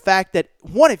 And the fact that,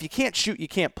 one, if you can't shoot, you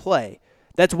can't play.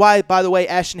 That's why, by the way,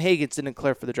 Ashton Hagans didn't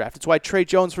declare for the draft. It's why Trey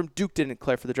Jones from Duke didn't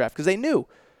declare for the draft, because they knew,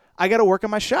 I got to work on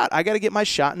my shot. I got to get my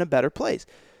shot in a better place.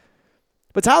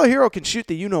 But Tyler Hero can shoot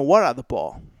the you-know-what out of the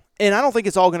ball. And I don't think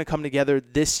it's all going to come together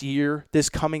this year, this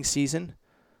coming season.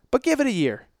 But give it a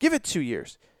year. Give it 2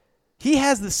 years. He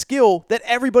has the skill that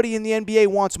everybody in the NBA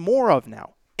wants more of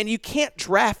now. And you can't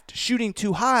draft shooting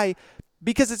too high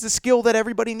because it's a skill that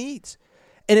everybody needs.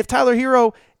 And if Tyler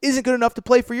Hero isn't good enough to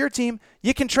play for your team,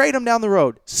 you can trade him down the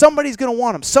road. Somebody's going to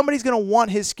want him. Somebody's going to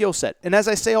want his skill set. And as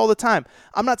I say all the time,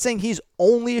 I'm not saying he's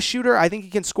only a shooter. I think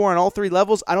he can score on all three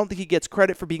levels. I don't think he gets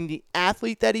credit for being the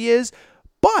athlete that he is.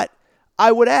 But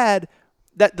I would add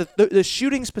that the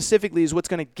shooting specifically is what's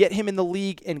going to get him in the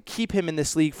league and keep him in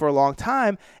this league for a long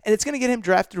time. And it's going to get him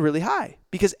drafted really high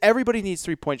because everybody needs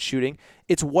three-point shooting.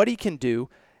 It's what he can do.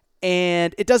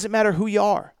 And it doesn't matter who you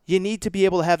are. You need to be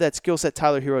able to have that skill set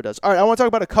Tyler Hero does. All right, I want to talk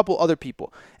about a couple other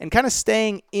people. And kind of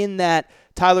staying in that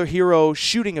Tyler Hero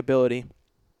shooting ability,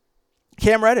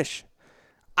 Cam Reddish.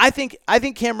 I think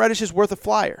Cam Reddish is worth a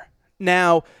flyer.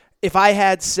 Now, if I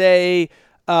had, say,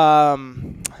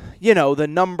 the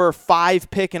number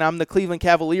 5 pick and I'm the Cleveland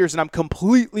Cavaliers and I'm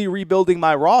completely rebuilding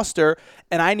my roster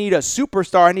and I need a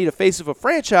superstar, I need a face of a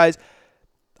franchise,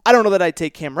 I don't know that I'd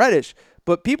take Cam Reddish.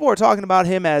 But people are talking about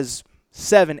him as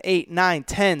 7, 8, 9,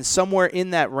 10, somewhere in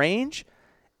that range.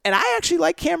 And I actually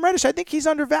like Cam Reddish. I think he's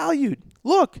undervalued.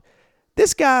 Look,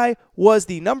 this guy was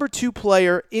the number 2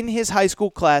 player in his high school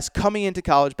class coming into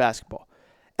college basketball.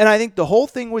 And I think the whole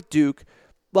thing with Duke,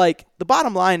 the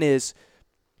bottom line is,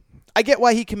 I get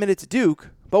why he committed to Duke,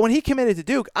 but when he committed to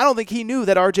Duke, I don't think he knew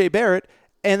that R.J. Barrett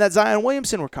and that Zion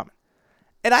Williamson were coming.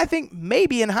 And I think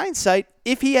maybe in hindsight,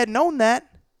 if he had known that,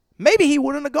 maybe he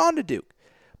wouldn't have gone to Duke.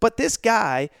 But this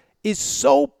guy is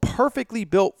so perfectly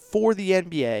built for the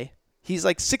NBA. He's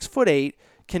like 6'8",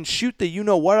 can shoot the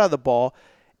you-know-what out of the ball.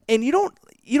 And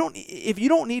if you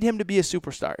don't need him to be a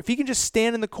superstar, if he can just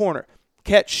stand in the corner,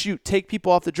 catch, shoot, take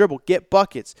people off the dribble, get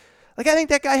buckets, I think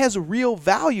that guy has real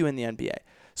value in the NBA.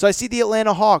 So I see the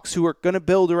Atlanta Hawks, who are going to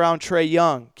build around Trae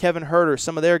Young, Kevin Huerter,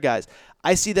 some of their guys.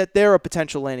 I see that they're a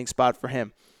potential landing spot for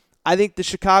him. I think the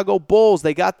Chicago Bulls,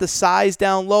 they got the size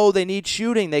down low. They need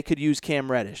shooting. They could use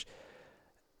Cam Reddish.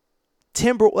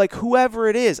 like whoever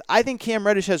it is. I think Cam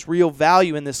Reddish has real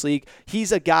value in this league.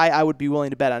 He's a guy I would be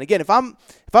willing to bet on. Again, if I'm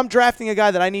drafting a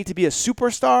guy that I need to be a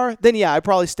superstar, then yeah, I'd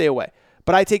probably stay away.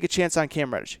 But I take a chance on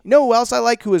Cam Reddish. You know who else I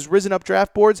like who has risen up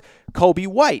draft boards? Kobe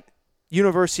White,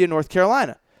 University of North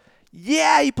Carolina.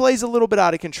 Yeah, he plays a little bit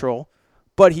out of control,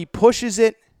 but he pushes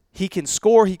it. He can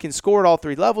score. He can score at all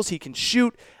three levels. He can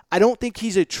shoot. I don't think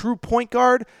he's a true point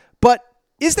guard, but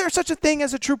is there such a thing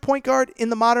as a true point guard in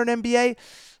the modern NBA?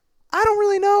 I don't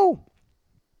really know.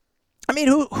 I mean,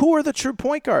 who are the true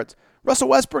point guards? Russell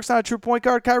Westbrook's not a true point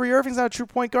guard. Kyrie Irving's not a true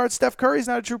point guard. Steph Curry's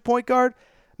not a true point guard.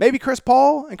 Maybe Chris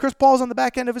Paul, and Chris Paul's on the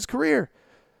back end of his career.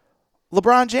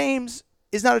 LeBron James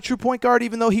is not a true point guard,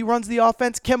 even though he runs the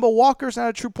offense. Kemba Walker's not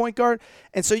a true point guard.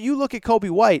 And so you look at Kobe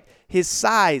White, his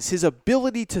size, his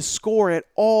ability to score at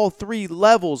all three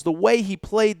levels, the way he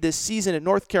played this season at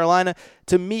North Carolina,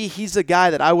 to me, he's a guy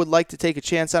that I would like to take a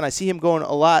chance on. I see him going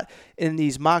a lot in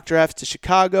these mock drafts to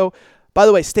Chicago. By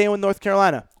the way, staying with North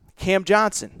Carolina, Cam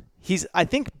Johnson. He's, I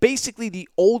think, basically the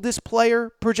oldest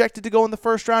player projected to go in the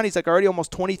first round. He's like already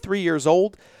almost 23 years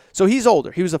old. So he's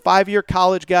older. He was a 5-year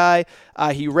college guy.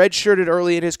 He redshirted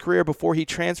early in his career before he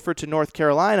transferred to North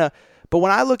Carolina. But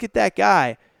when I look at that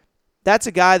guy, that's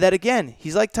a guy that, again,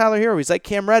 he's like Tyler Hero. He's like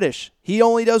Cam Reddish. He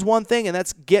only does one thing, and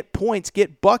that's get points,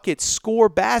 get buckets, score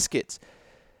baskets.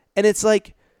 And it's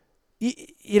like,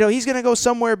 you know, he's going to go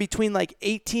somewhere between like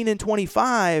 18 and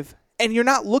 25, and you're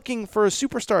not looking for a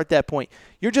superstar at that point.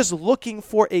 You're just looking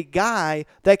for a guy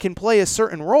that can play a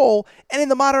certain role. And in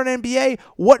the modern NBA,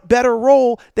 what better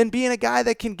role than being a guy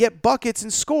that can get buckets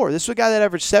and score? This was a guy that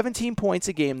averaged 17 points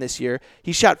a game this year.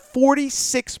 He shot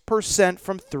 46%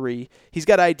 from three. He's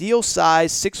got ideal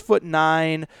size,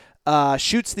 6'9",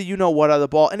 shoots the you-know-what out of the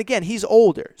ball. And again, he's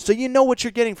older, so you know what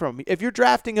you're getting from him. If you're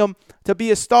drafting him to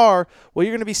be a star, well,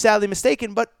 you're going to be sadly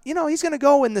mistaken. But, you know, he's going to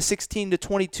go in the 16 to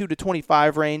 22 to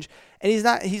 25 range, and he's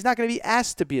not going to be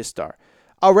asked to be a star.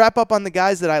 I'll wrap up on the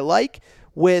guys that I like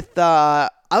with I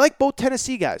like both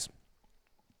Tennessee guys.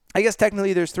 I guess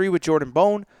technically there's 3 with Jordan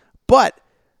Bone, but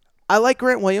I like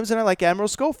Grant Williams and I like Admiral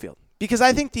Schofield because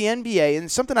I think the NBA,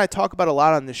 and something I talk about a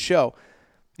lot on this show,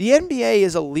 the NBA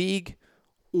is a league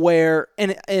where,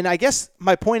 and I guess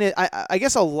my point is, I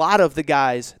guess a lot of the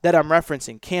guys that I'm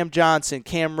referencing, Cam Johnson,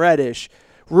 Cam Reddish,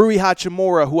 Rui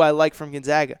Hachimura, who I like from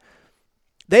Gonzaga,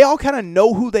 they all kind of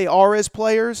know who they are as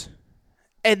players,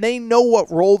 and they know what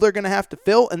role they're going to have to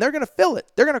fill, and they're going to fill it.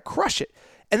 They're going to crush it.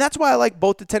 And that's why I like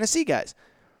both the Tennessee guys.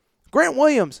 Grant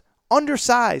Williams,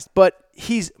 undersized, but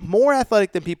he's more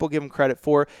athletic than people give him credit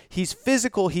for. He's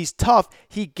physical. He's tough.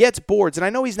 He gets boards. And I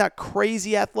know he's not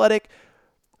crazy athletic,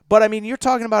 but, I mean, you're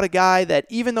talking about a guy that,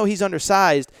 even though he's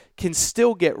undersized, can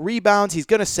still get rebounds. He's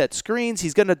going to set screens.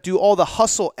 He's going to do all the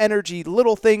hustle, energy,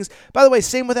 little things. By the way,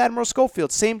 same with Admiral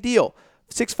Schofield. Same deal.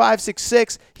 6'5",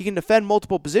 6'6". He can defend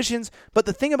multiple positions. But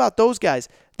the thing about those guys,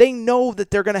 they know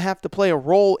that they're going to have to play a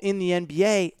role in the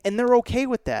NBA, and they're okay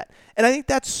with that. And I think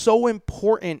that's so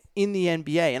important in the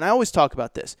NBA. And I always talk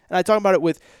about this. And I talk about it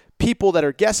with people that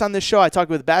are guests on this show. I talk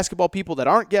with basketball people that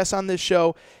aren't guests on this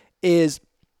show, is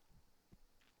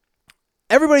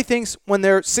everybody thinks when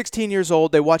they're 16 years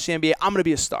old, they watch the NBA, I'm going to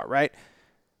be a star, right?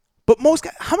 But most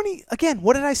guys, how many, again,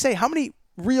 what did I say? How many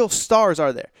real stars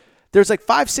are there? There's like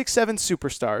 5, 6, 7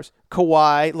 superstars.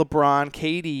 Kawhi, LeBron,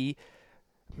 KD,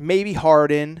 maybe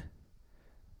Harden,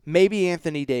 maybe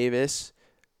Anthony Davis,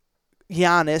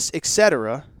 Giannis,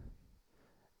 etc.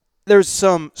 There's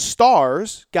some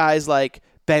stars, guys like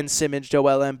Ben Simmons,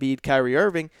 Joel Embiid, Kyrie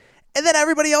Irving, and then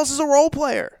everybody else is a role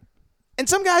player. And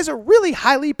some guys are really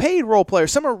highly paid role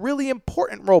players. Some are really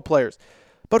important role players.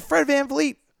 But Fred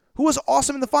VanVleet, who was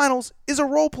awesome in the finals, is a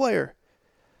role player.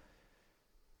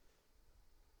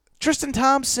 Tristan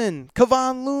Thompson,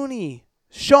 Kevon Looney,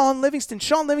 Sean Livingston.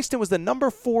 Sean Livingston was the number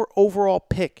 4 overall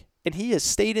pick, and he has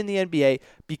stayed in the NBA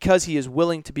because he is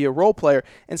willing to be a role player.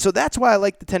 And so that's why I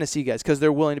like the Tennessee guys, because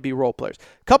they're willing to be role players.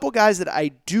 A couple guys that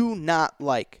I do not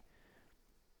like.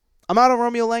 I'm out on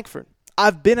Romeo Langford.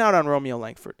 I've been out on Romeo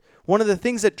Langford. One of the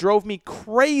things that drove me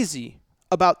crazy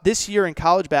about this year in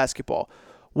college basketball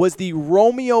was the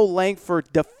Romeo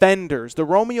Langford defenders, the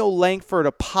Romeo Langford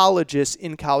apologists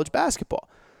in college basketball.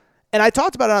 And I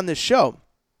talked about it on this show.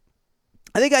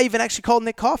 I think I even actually called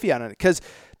Nick Coffey out on it because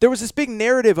there was this big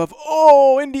narrative of,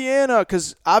 oh, Indiana,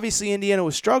 because obviously Indiana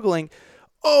was struggling.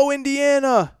 Oh,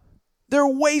 Indiana, they're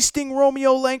wasting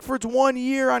Romeo Langford's 1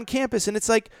 year on campus. And it's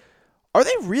like, are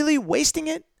they really wasting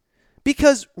it?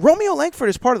 Because Romeo Langford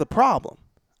is part of the problem.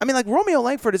 I mean, like, Romeo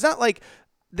Langford is not like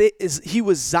he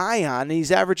was Zion and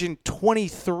he's averaging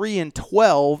 23 and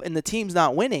 12 and the team's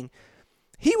not winning.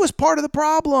 He was part of the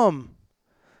problem.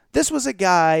 This was a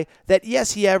guy that,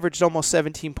 yes, he averaged almost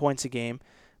 17 points a game,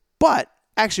 but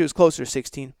actually it was closer to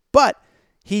 16, but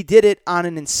he did it on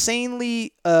an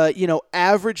insanely,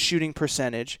 average shooting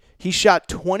percentage. He shot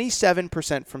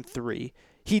 27% from three.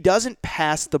 He doesn't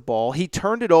pass the ball. He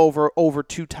turned it over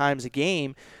 2 times a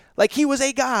game. Like, he was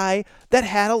a guy that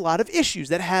had a lot of issues,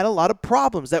 that had a lot of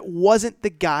problems, that wasn't the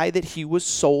guy that he was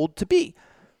sold to be.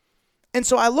 And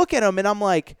so I look at him and I'm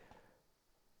like,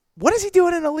 what is he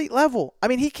doing at an elite level? I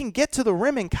mean, he can get to the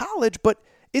rim in college, but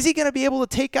is he going to be able to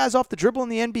take guys off the dribble in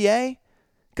the NBA?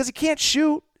 Because he can't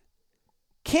shoot.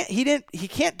 He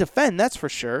can't defend, that's for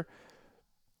sure.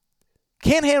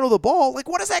 Can't handle the ball. Like,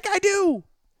 what does that guy do?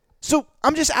 So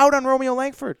I'm just out on Romeo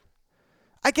Langford.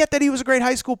 I get that he was a great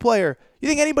high school player. You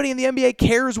think anybody in the NBA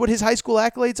cares what his high school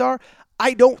accolades are?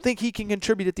 I don't think he can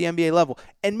contribute at the NBA level.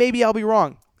 And maybe I'll be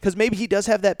wrong, because maybe he does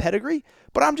have that pedigree.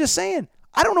 But I'm just saying,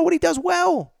 I don't know what he does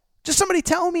well. Just somebody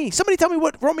tell me. Somebody tell me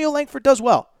what Romeo Langford does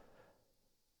well.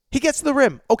 He gets to the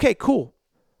rim. Okay, cool.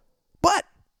 But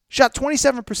shot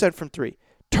 27% from three.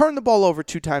 Turned the ball over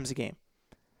 2 times a game.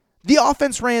 The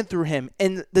offense ran through him,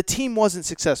 and the team wasn't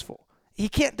successful. He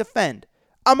can't defend.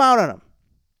 I'm out on him.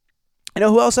 You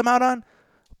know who else I'm out on?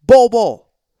 Bol.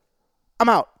 I'm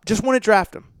out. Just want to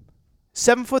draft him.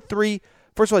 7'3".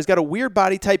 First of all, he's got a weird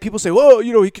body type. People say, whoa,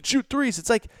 he could shoot threes. It's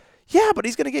like, yeah, but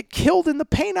he's going to get killed in the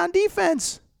paint on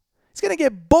defense. He's going to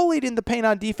get bullied in the paint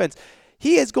on defense.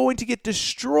 He is going to get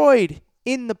destroyed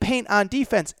in the paint on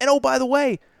defense. And oh, by the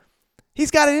way,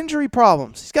 he's got injury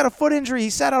problems. He's got a foot injury. He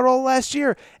sat out all last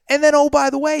year. And then, oh, by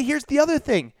the way, here's the other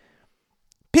thing.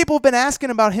 People have been asking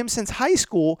about him since high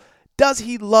school. Does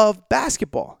he love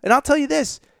basketball? And I'll tell you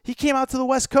this. He came out to the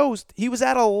West Coast. He was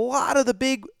at a lot of the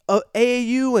big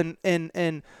AAU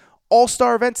and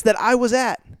all-star events that I was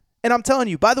at. And I'm telling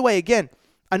you, by the way, again,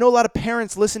 I know a lot of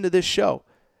parents listen to this show.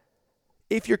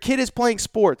 If your kid is playing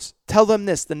sports, tell them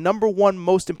this, the number one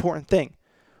most important thing.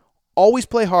 Always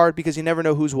play hard, because you never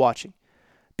know who's watching.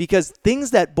 Because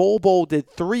things that Bol did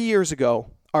 3 years ago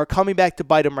are coming back to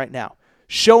bite him right now.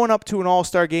 Showing up to an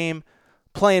all-star game,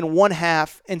 playing one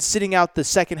half, and sitting out the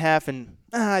second half, and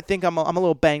I think I'm a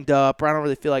little banged up, or I don't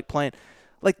really feel like playing.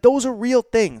 Like, those are real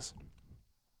things.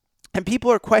 And people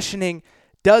are questioning,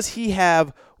 does he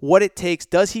have what it takes?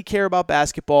 Does he care about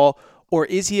basketball? Or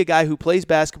is he a guy who plays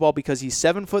basketball because he's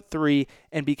 7'3"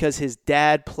 and because his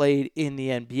dad played in the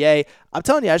NBA? I'm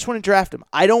telling you, I just want to draft him.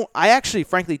 I actually,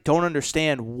 frankly, don't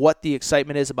understand what the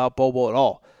excitement is about Bol at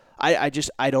all. I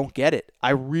don't get it. I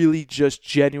really just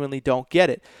genuinely don't get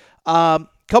it.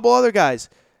 Couple other guys.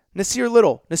 Nasir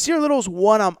Little. Nasir Little's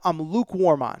one I'm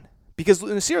lukewarm on, because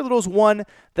Nasir Little's one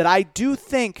that I do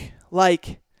think,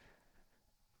 like,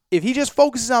 if he just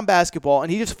focuses on basketball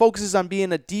and he just focuses on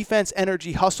being a defense,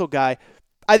 energy, hustle guy,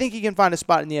 I think he can find a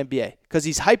spot in the NBA, because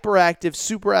he's hyperactive,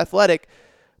 super athletic,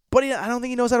 but I don't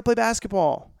think he knows how to play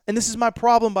basketball. And this is my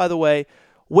problem, by the way,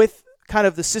 with kind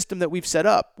of the system that we've set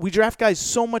up. We draft guys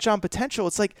so much on potential.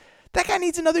 It's like, that guy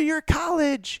needs another year of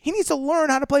college. He needs to learn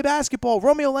how to play basketball.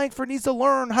 Romeo Langford needs to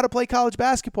learn how to play college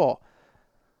basketball.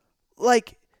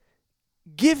 Like,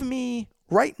 give me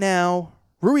right now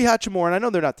Rui Hachimura, and I know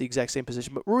they're not the exact same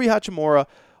position, but Rui Hachimura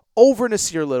over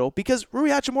Nasir Little, because Rui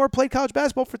Hachimura played college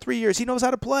basketball for 3 years. He knows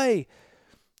how to play.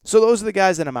 So those are the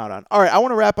guys that I'm out on. All right, I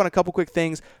want to wrap on a couple quick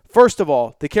things. First of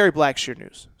all, the Kerry Blackshear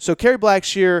news. So Kerry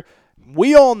Blackshear,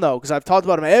 we all know, because I've talked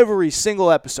about him every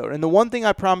single episode. And the one thing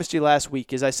I promised you last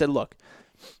week is I said, look,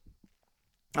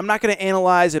 I'm not going to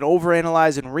analyze and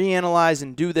overanalyze and reanalyze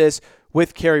and do this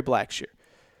with Kerry Blackshear.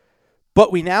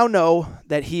 But we now know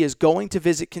that he is going to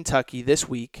visit Kentucky this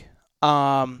week.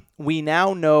 We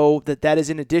now know that that is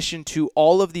in addition to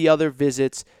all of the other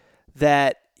visits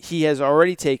that he has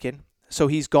already taken. So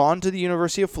he's gone to the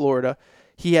University of Florida.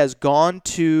 He has gone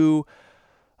to,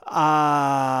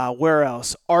 where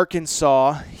else?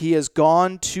 Arkansas. He has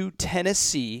gone to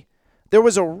Tennessee. There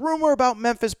was a rumor about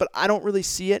Memphis, but I don't really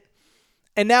see it.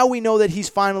 And now we know that he's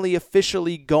finally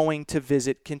officially going to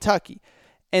visit Kentucky.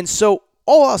 And so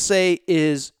all I'll say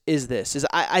is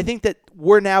I think that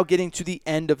we're now getting to the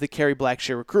end of the Kerry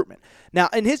Blackshear recruitment. Now,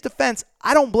 in his defense,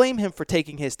 I don't blame him for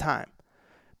taking his time,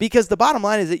 because the bottom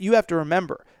line is that you have to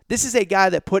remember, this is a guy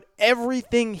that put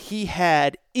everything he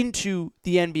had into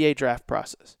the NBA draft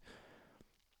process.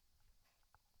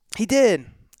 He did.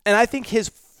 And I think his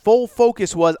full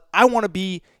focus was, I want to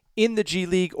be in the G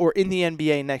League or in the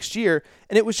NBA next year.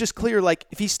 And it was just clear, like,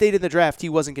 if he stayed in the draft, he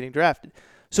wasn't getting drafted.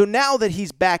 So now that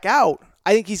he's back out,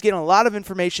 I think he's getting a lot of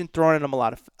information thrown at him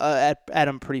at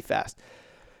him pretty fast.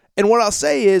 And what I'll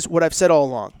say is what I've said all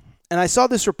along. And I saw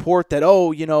this report that,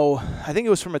 I think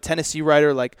it was from a Tennessee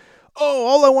writer, like, oh,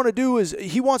 all I want to do is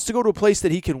he wants to go to a place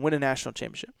that he can win a national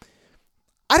championship.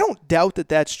 I don't doubt that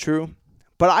that's true,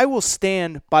 but I will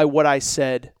stand by what I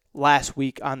said last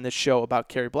week on this show about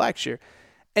Kerry Blackshear.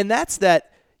 And that's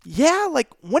that, yeah, like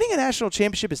winning a national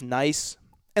championship is nice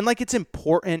and like it's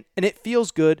important and it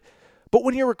feels good. But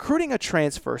when you're recruiting a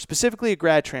transfer, specifically a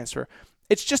grad transfer,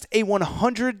 it's just a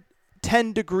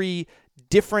 110-degree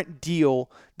different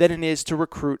deal than it is to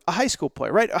recruit a high school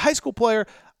player, right? A high school player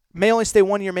may only stay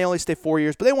 1 year, may only stay 4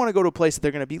 years, but they want to go to a place that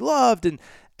they're going to be loved and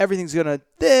everything's going to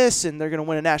this and they're going to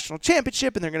win a national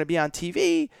championship and they're going to be on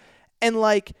TV. And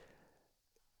like,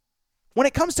 when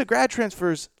it comes to grad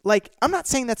transfers, like, I'm not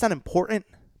saying that's not important,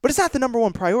 but it's not the number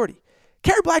one priority.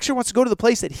 Kerry Blackshear wants to go to the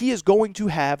place that he is going to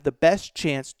have the best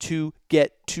chance to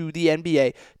get to the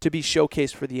NBA, to be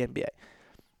showcased for the NBA.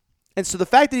 And so the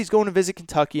fact that he's going to visit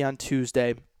Kentucky on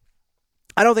Tuesday,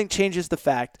 I don't think changes the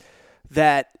fact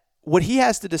that what he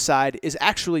has to decide is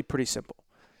actually pretty simple.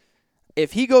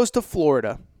 If he goes to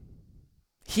Florida,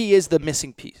 he is the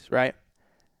missing piece, right?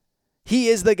 He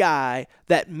is the guy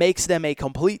that makes them a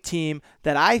complete team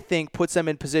that I think puts them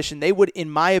in position. They would, in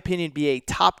my opinion, be a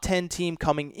top 10 team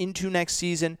coming into next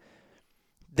season.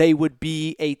 They would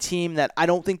be a team that I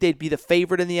don't think they'd be the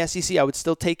favorite in the SEC. I would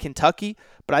still take Kentucky,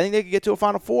 but I think they could get to a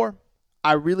Final Four.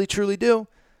 I really, truly do.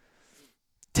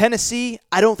 Tennessee,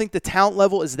 I don't think the talent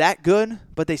level is that good,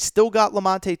 but they still got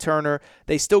Lamonte Turner.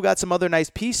 They still got some other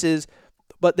nice pieces,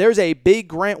 but there's a big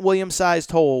Grant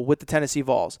Williams-sized hole with the Tennessee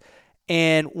Vols.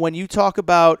 And when you talk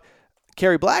about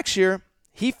Kerry Blackshear,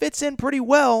 he fits in pretty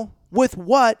well with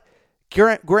what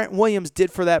Grant Williams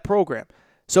did for that program.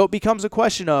 So it becomes a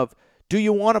question of, do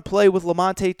you want to play with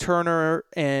Lamonte Turner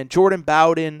and Jordan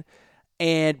Bowden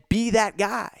and be that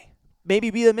guy?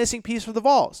 Maybe be the missing piece for the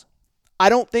Vols. I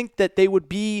don't think that they would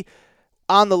be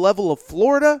on the level of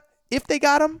Florida if they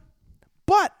got him,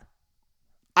 but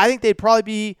I think they'd probably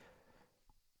be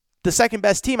the second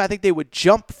best team. I think they would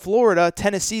jump Florida,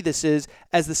 Tennessee this is,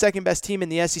 as the second best team in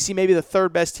the SEC, maybe the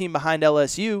third best team behind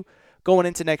LSU going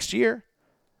into next year.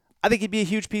 I think he'd be a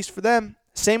huge piece for them.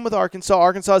 Same with Arkansas.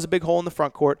 Arkansas is a big hole in the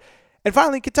front court. And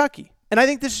finally, Kentucky. And I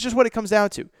think this is just what it comes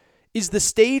down to, is the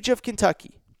stage of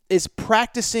Kentucky is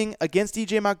practicing against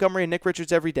E.J. Montgomery and Nick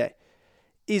Richards every day.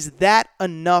 Is that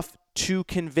enough to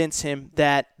convince him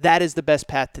that that is the best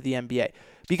path to the NBA?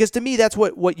 Because to me, that's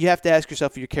what you have to ask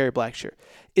yourself if you're Kerry Blackshear.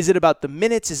 Is it about the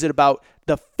minutes? Is it about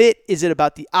the fit? Is it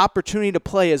about the opportunity to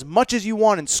play as much as you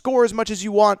want and score as much as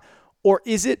you want? Or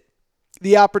is it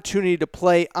the opportunity to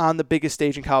play on the biggest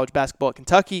stage in college basketball at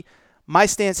Kentucky? My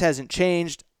stance hasn't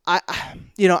changed. I'll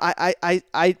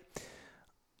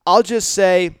just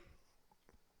say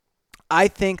I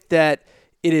think that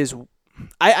it is –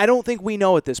 I don't think we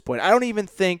know at this point. I don't even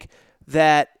think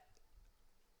that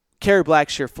Kerry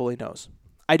Blackshear fully knows.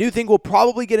 I do think we'll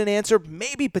probably get an answer,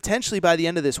 maybe potentially by the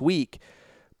end of this week.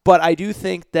 But I do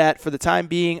think that for the time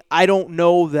being, I don't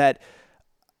know that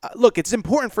look, it's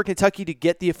important for Kentucky to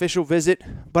get the official visit,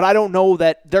 but I don't know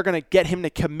that they're going to get him to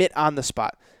commit on the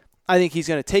spot. I think he's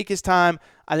going to take his time.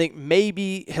 I think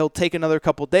maybe he'll take another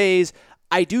couple days.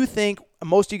 I do think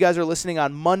most of you guys are listening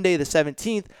on Monday the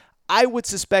 17th. I would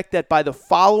suspect that by the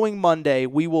following Monday,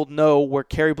 we will know where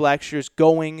Kerry Blackshear is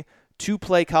going to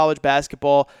play college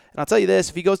basketball. And I'll tell you this,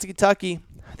 if he goes to Kentucky,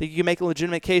 I think you can make a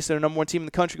legitimate case they're the number one team in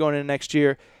the country going into next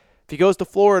year. If he goes to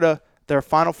Florida, they're a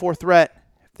Final Four threat.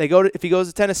 If he goes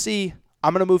to Tennessee,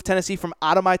 I'm going to move Tennessee from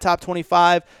out of my top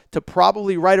 25 to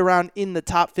probably right around in the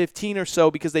top 15 or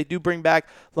so because they do bring back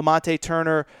Lamonte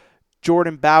Turner,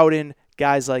 Jordan Bowden,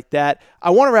 guys like that. I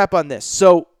want to wrap on this.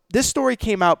 So this story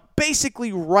came out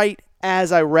basically right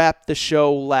as I wrapped the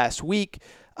show last week.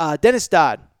 Dennis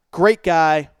Dodd, great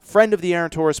guy, friend of the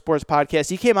Aaron Torres Sports Podcast.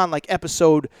 He came on like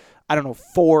episode, 4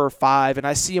 or 5, and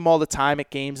I see him all the time at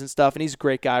games and stuff, and he's a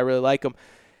great guy. I really like him.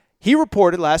 He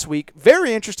reported last week,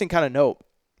 very interesting kind of note,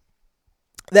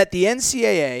 that the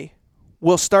NCAA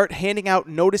will start handing out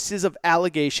notices of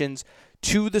allegations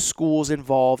to the schools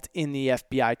involved in the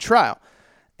FBI trial.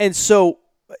 And so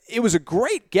it was a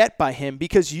great get by him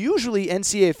because usually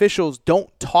NCAA officials don't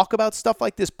talk about stuff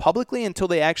like this publicly until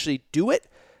they actually do it.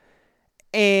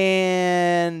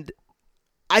 And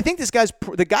I think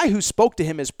the guy who spoke to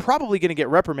him is probably going to get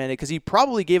reprimanded because he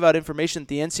probably gave out information that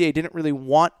the NCAA didn't really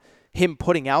want him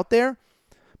putting out there.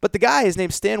 But the guy, his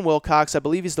name's Stan Wilcox. I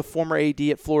believe he's the former AD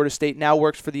at Florida State, now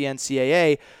works for the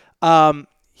NCAA.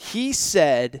 He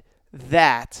said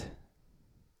that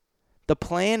the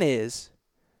plan is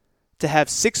to have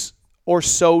 6 or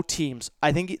so teams.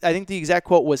 I think the exact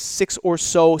quote was 6 or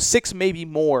so, 6 maybe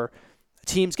more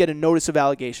teams get a notice of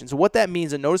allegations. And what that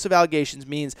means, a notice of allegations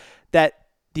means that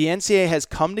The NCAA has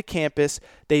come to campus,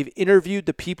 they've interviewed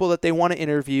the people that they want to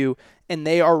interview, and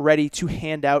they are ready to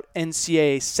hand out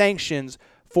NCAA sanctions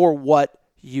for what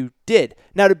you did.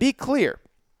 Now, to be clear,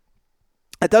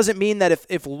 that doesn't mean that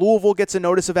if Louisville gets a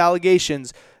notice of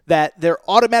allegations that they're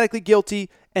automatically guilty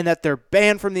and that they're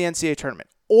banned from the NCAA tournament,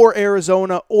 or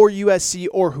Arizona, or USC,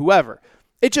 or whoever.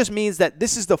 It just means that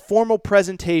this is the formal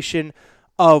presentation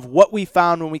of what we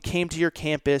found when we came to your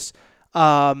campus.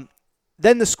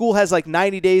 Then the school has like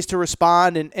 90 days to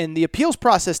respond, and the appeals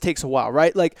process takes a while,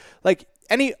 right? Like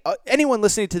anyone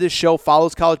listening to this show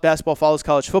follows college basketball, follows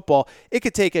college football. It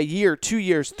could take a year, 2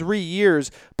 years, 3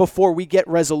 years before we get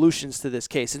resolutions to this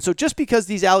case. And so just because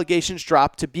these allegations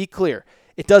drop, to be clear,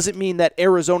 it doesn't mean that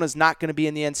Arizona's not going to be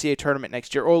in the NCAA tournament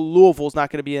next year, or Louisville's not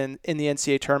going to be in the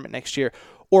NCAA tournament next year,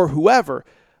 or whoever.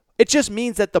 It just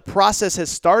means that the process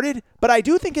has started, but I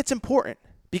do think it's important.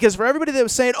 Because for everybody that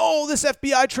was saying, oh, this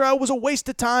FBI trial was a waste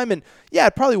of time, and yeah,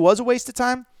 it probably was a waste of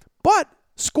time, but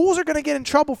schools are going to get in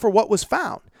trouble for what was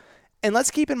found. And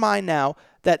let's keep in mind now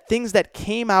that things that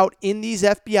came out in these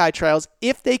FBI trials,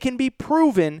 if they can be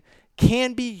proven,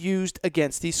 can be used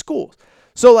against these schools.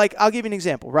 So, like, I'll give you an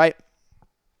example, right?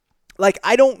 Like,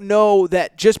 I don't know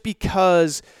that just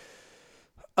because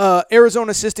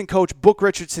Arizona assistant coach Book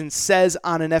Richardson says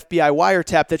on an FBI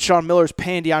wiretap that Sean Miller's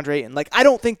paying DeAndre Ayton. Like, I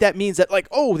don't think that means that, like,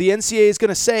 oh, the NCAA is going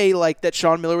to say, like, that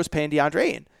Sean Miller was paying DeAndre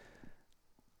Ayton.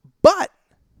 But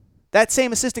that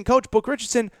same assistant coach, Book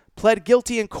Richardson, pled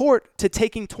guilty in court to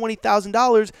taking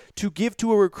 $20,000 to give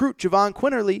to a recruit, Javon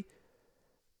Quinterly.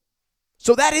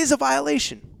 So that is a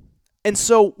violation. And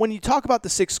so when you talk about the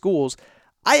 6 schools,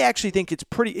 I actually think it's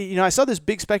pretty, I saw this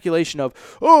big speculation of,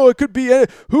 oh, it could be,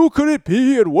 who could it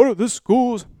be and what are the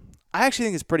schools? I actually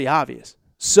think it's pretty obvious.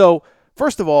 So,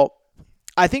 first of all,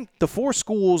 I think the 4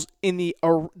 schools in the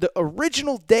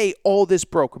original day all this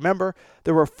broke, remember,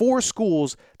 there were 4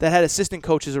 schools that had assistant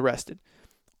coaches arrested.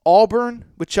 Auburn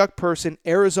with Chuck Person,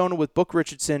 Arizona with Book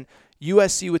Richardson,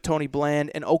 USC with Tony Bland,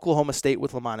 and Oklahoma State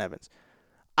with Lamont Evans.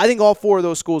 I think all 4 of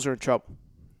those schools are in trouble.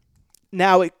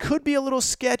 Now, it could be a little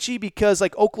sketchy because,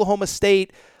 like, Oklahoma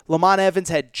State, Lamont Evans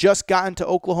had just gotten to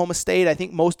Oklahoma State. I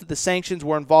think most of the sanctions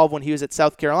were involved when he was at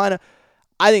South Carolina.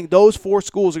 I think those 4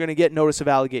 schools are going to get notice of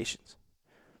allegations.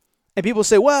 And people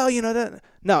say, well,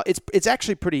 no, it's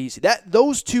actually pretty easy.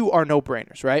 Those 2 are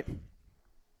no-brainers, right?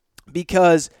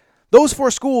 Because those 4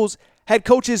 schools had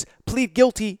coaches plead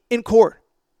guilty in court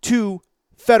to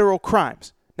federal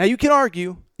crimes. Now, you can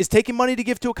argue, is taking money to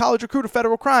give to a college recruit a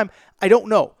federal crime? I don't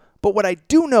know. But what I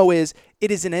do know is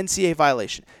it is an NCAA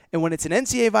violation. And when it's an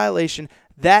NCAA violation,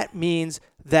 that means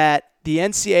that the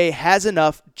NCAA has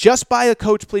enough just by a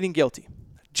coach pleading guilty.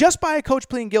 Just by a coach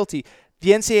pleading guilty,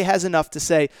 the NCAA has enough to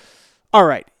say, all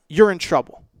right, you're in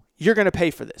trouble. You're going to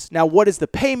pay for this. Now, what is the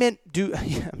payment?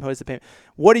 What is the payment?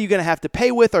 What are you going to have to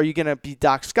pay with? Are you going to be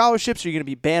docked scholarships? Are you going to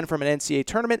be banned from an NCAA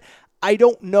tournament? I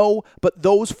don't know, but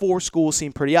those 4 schools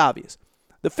seem pretty obvious.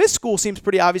 The 5th school seems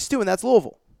pretty obvious too, and that's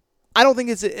Louisville. I don't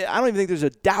even think there's a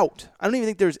doubt. I don't even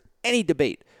think there's any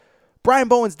debate. Brian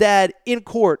Bowen's dad in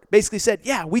court basically said,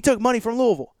 yeah, we took money from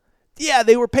Louisville. Yeah,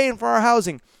 they were paying for our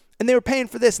housing, and they were paying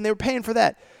for this, and they were paying for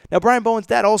that. Now, Brian Bowen's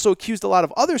dad also accused a lot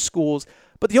of other schools,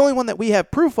 but the only one that we have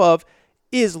proof of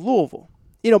is Louisville.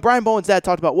 Brian Bowen's dad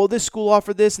talked about, well, this school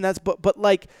offered this, and that's, but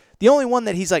like, the only one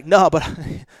that he's like, no, but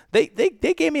they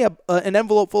gave me an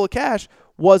envelope full of cash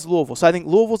was Louisville. So I think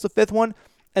Louisville's the 5th one,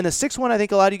 and the 6th one I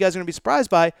think a lot of you guys are going to be surprised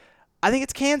by. I think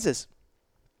it's Kansas.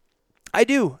 I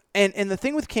do. And the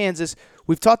thing with Kansas,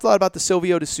 we've talked a lot about the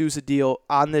Silvio De Sousa deal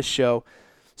on this show.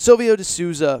 Silvio De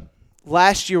Sousa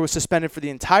last year was suspended for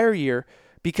the entire year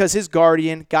because his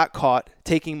guardian got caught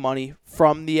taking money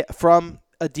from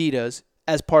Adidas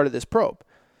as part of this probe.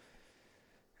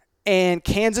 And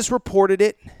Kansas reported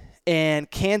it, and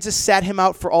Kansas sat him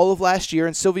out for all of last year,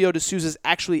 and Silvio De Sousa is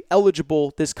actually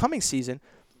eligible this coming season.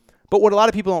 But what a lot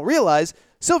of people don't realize,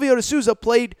 Silvio De Sousa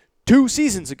played 2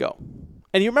 seasons ago.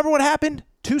 And you remember what happened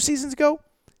 2 seasons ago?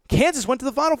 Kansas went to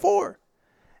the Final Four.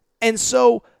 And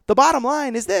so the bottom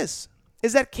line is this,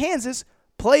 is that Kansas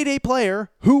played a player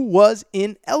who was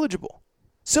ineligible.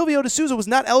 Silvio De Sousa was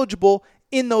not eligible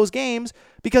in those games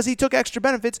because he took extra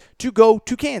benefits to go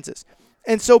to Kansas.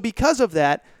 And so because of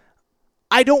that,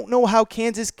 I don't know how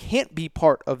Kansas can't be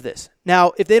part of this.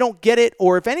 Now, if they don't get it,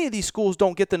 or if any of these schools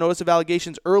don't get the notice of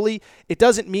allegations early, it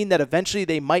doesn't mean that eventually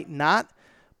they might not.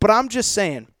 But I'm just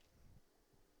saying,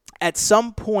 at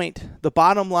some point, the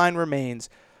bottom line remains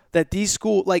that these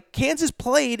schools, like Kansas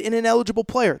played an ineligible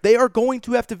player. They are going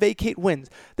to have to vacate wins.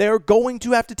 They are going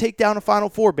to have to take down a Final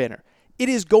Four banner. It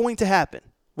is going to happen.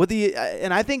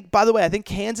 And I think, by the way, I think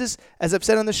Kansas, as I've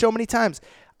said on the show many times,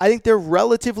 I think they're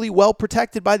relatively well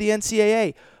protected by the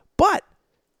NCAA. But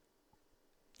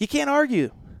you can't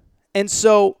argue. And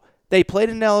so they played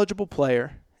an eligible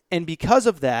player, and because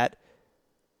of that,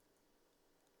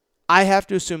 I have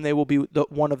to assume they will be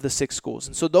one of the 6 schools.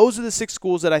 And so those are the 6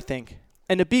 schools that I think.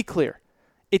 And to be clear,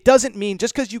 it doesn't mean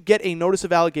just because you get a notice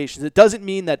of allegations, it doesn't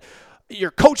mean that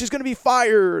your coach is going to be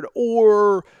fired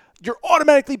or you're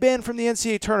automatically banned from the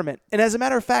NCAA tournament. And as a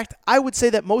matter of fact, I would say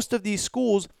that most of these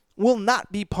schools will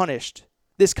not be punished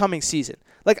this coming season.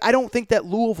 Like, I don't think that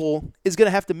Louisville is going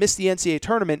to have to miss the NCAA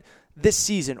tournament this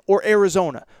season, or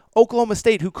Arizona. Oklahoma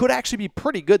State, who could actually be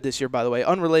pretty good this year, by the way,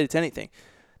 unrelated to anything.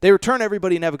 They return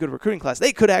everybody and have a good recruiting class.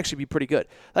 They could actually be pretty good.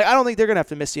 Like, I don't think they're going to have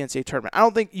to miss the NCAA tournament. I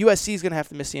don't think USC is going to have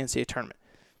to miss the NCAA tournament.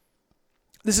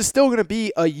 This is still going to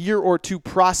be a year or two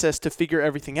process to figure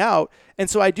everything out. And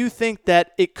so I do think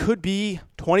that it could be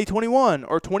 2021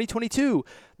 or 2022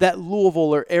 that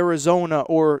Louisville or Arizona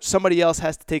or somebody else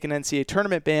has to take an NCAA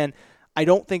tournament ban. I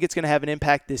don't think it's going to have an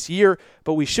impact this year,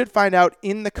 but we should find out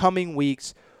in the coming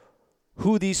weeks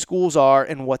who these schools are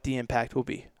and what the impact will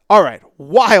be. All right,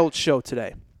 wild show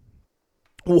today.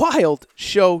 Wild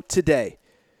show today.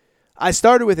 I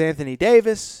started with Anthony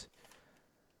Davis.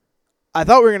 I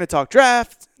thought we were going to talk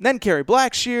draft, then Kerry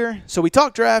Blackshear. So we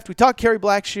talked draft, we talked Kerry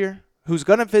Blackshear, who's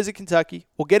going to visit Kentucky.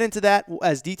 We'll get into that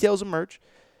as details emerge.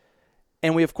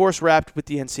 And we, of course, wrapped with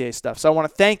the NCAA stuff. So I want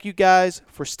to thank you guys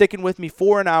for sticking with me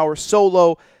for an hour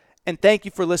solo. And thank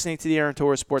you for listening to the Aaron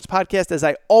Torres Sports Podcast. As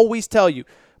I always tell you,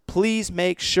 please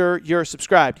make sure you're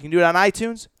subscribed. You can do it on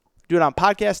iTunes, do it on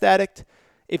Podcast Addict.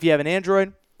 If you have an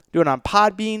Android, do it on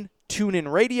Podbean,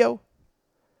 TuneIn Radio.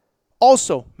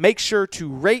 Also, make sure to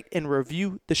rate and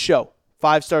review the show.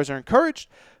 5 stars are encouraged.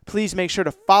 Please make sure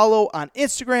to follow on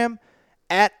Instagram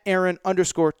at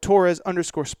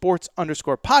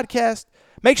Aaron_Torres_sports_podcast.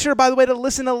 Make sure, by the way, to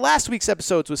listen to last week's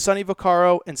episodes with Sonny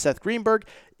Vaccaro and Seth Greenberg.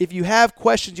 If you have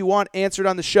questions you want answered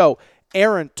on the show,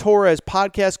 Aaron Torres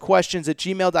podcast questions at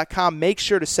gmail.com. Make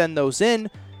sure to send those in.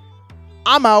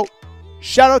 I'm out.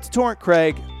 Shout out to Torrent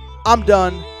Craig. I'm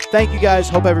done. Thank you guys.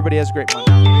 Hope everybody has a great Monday.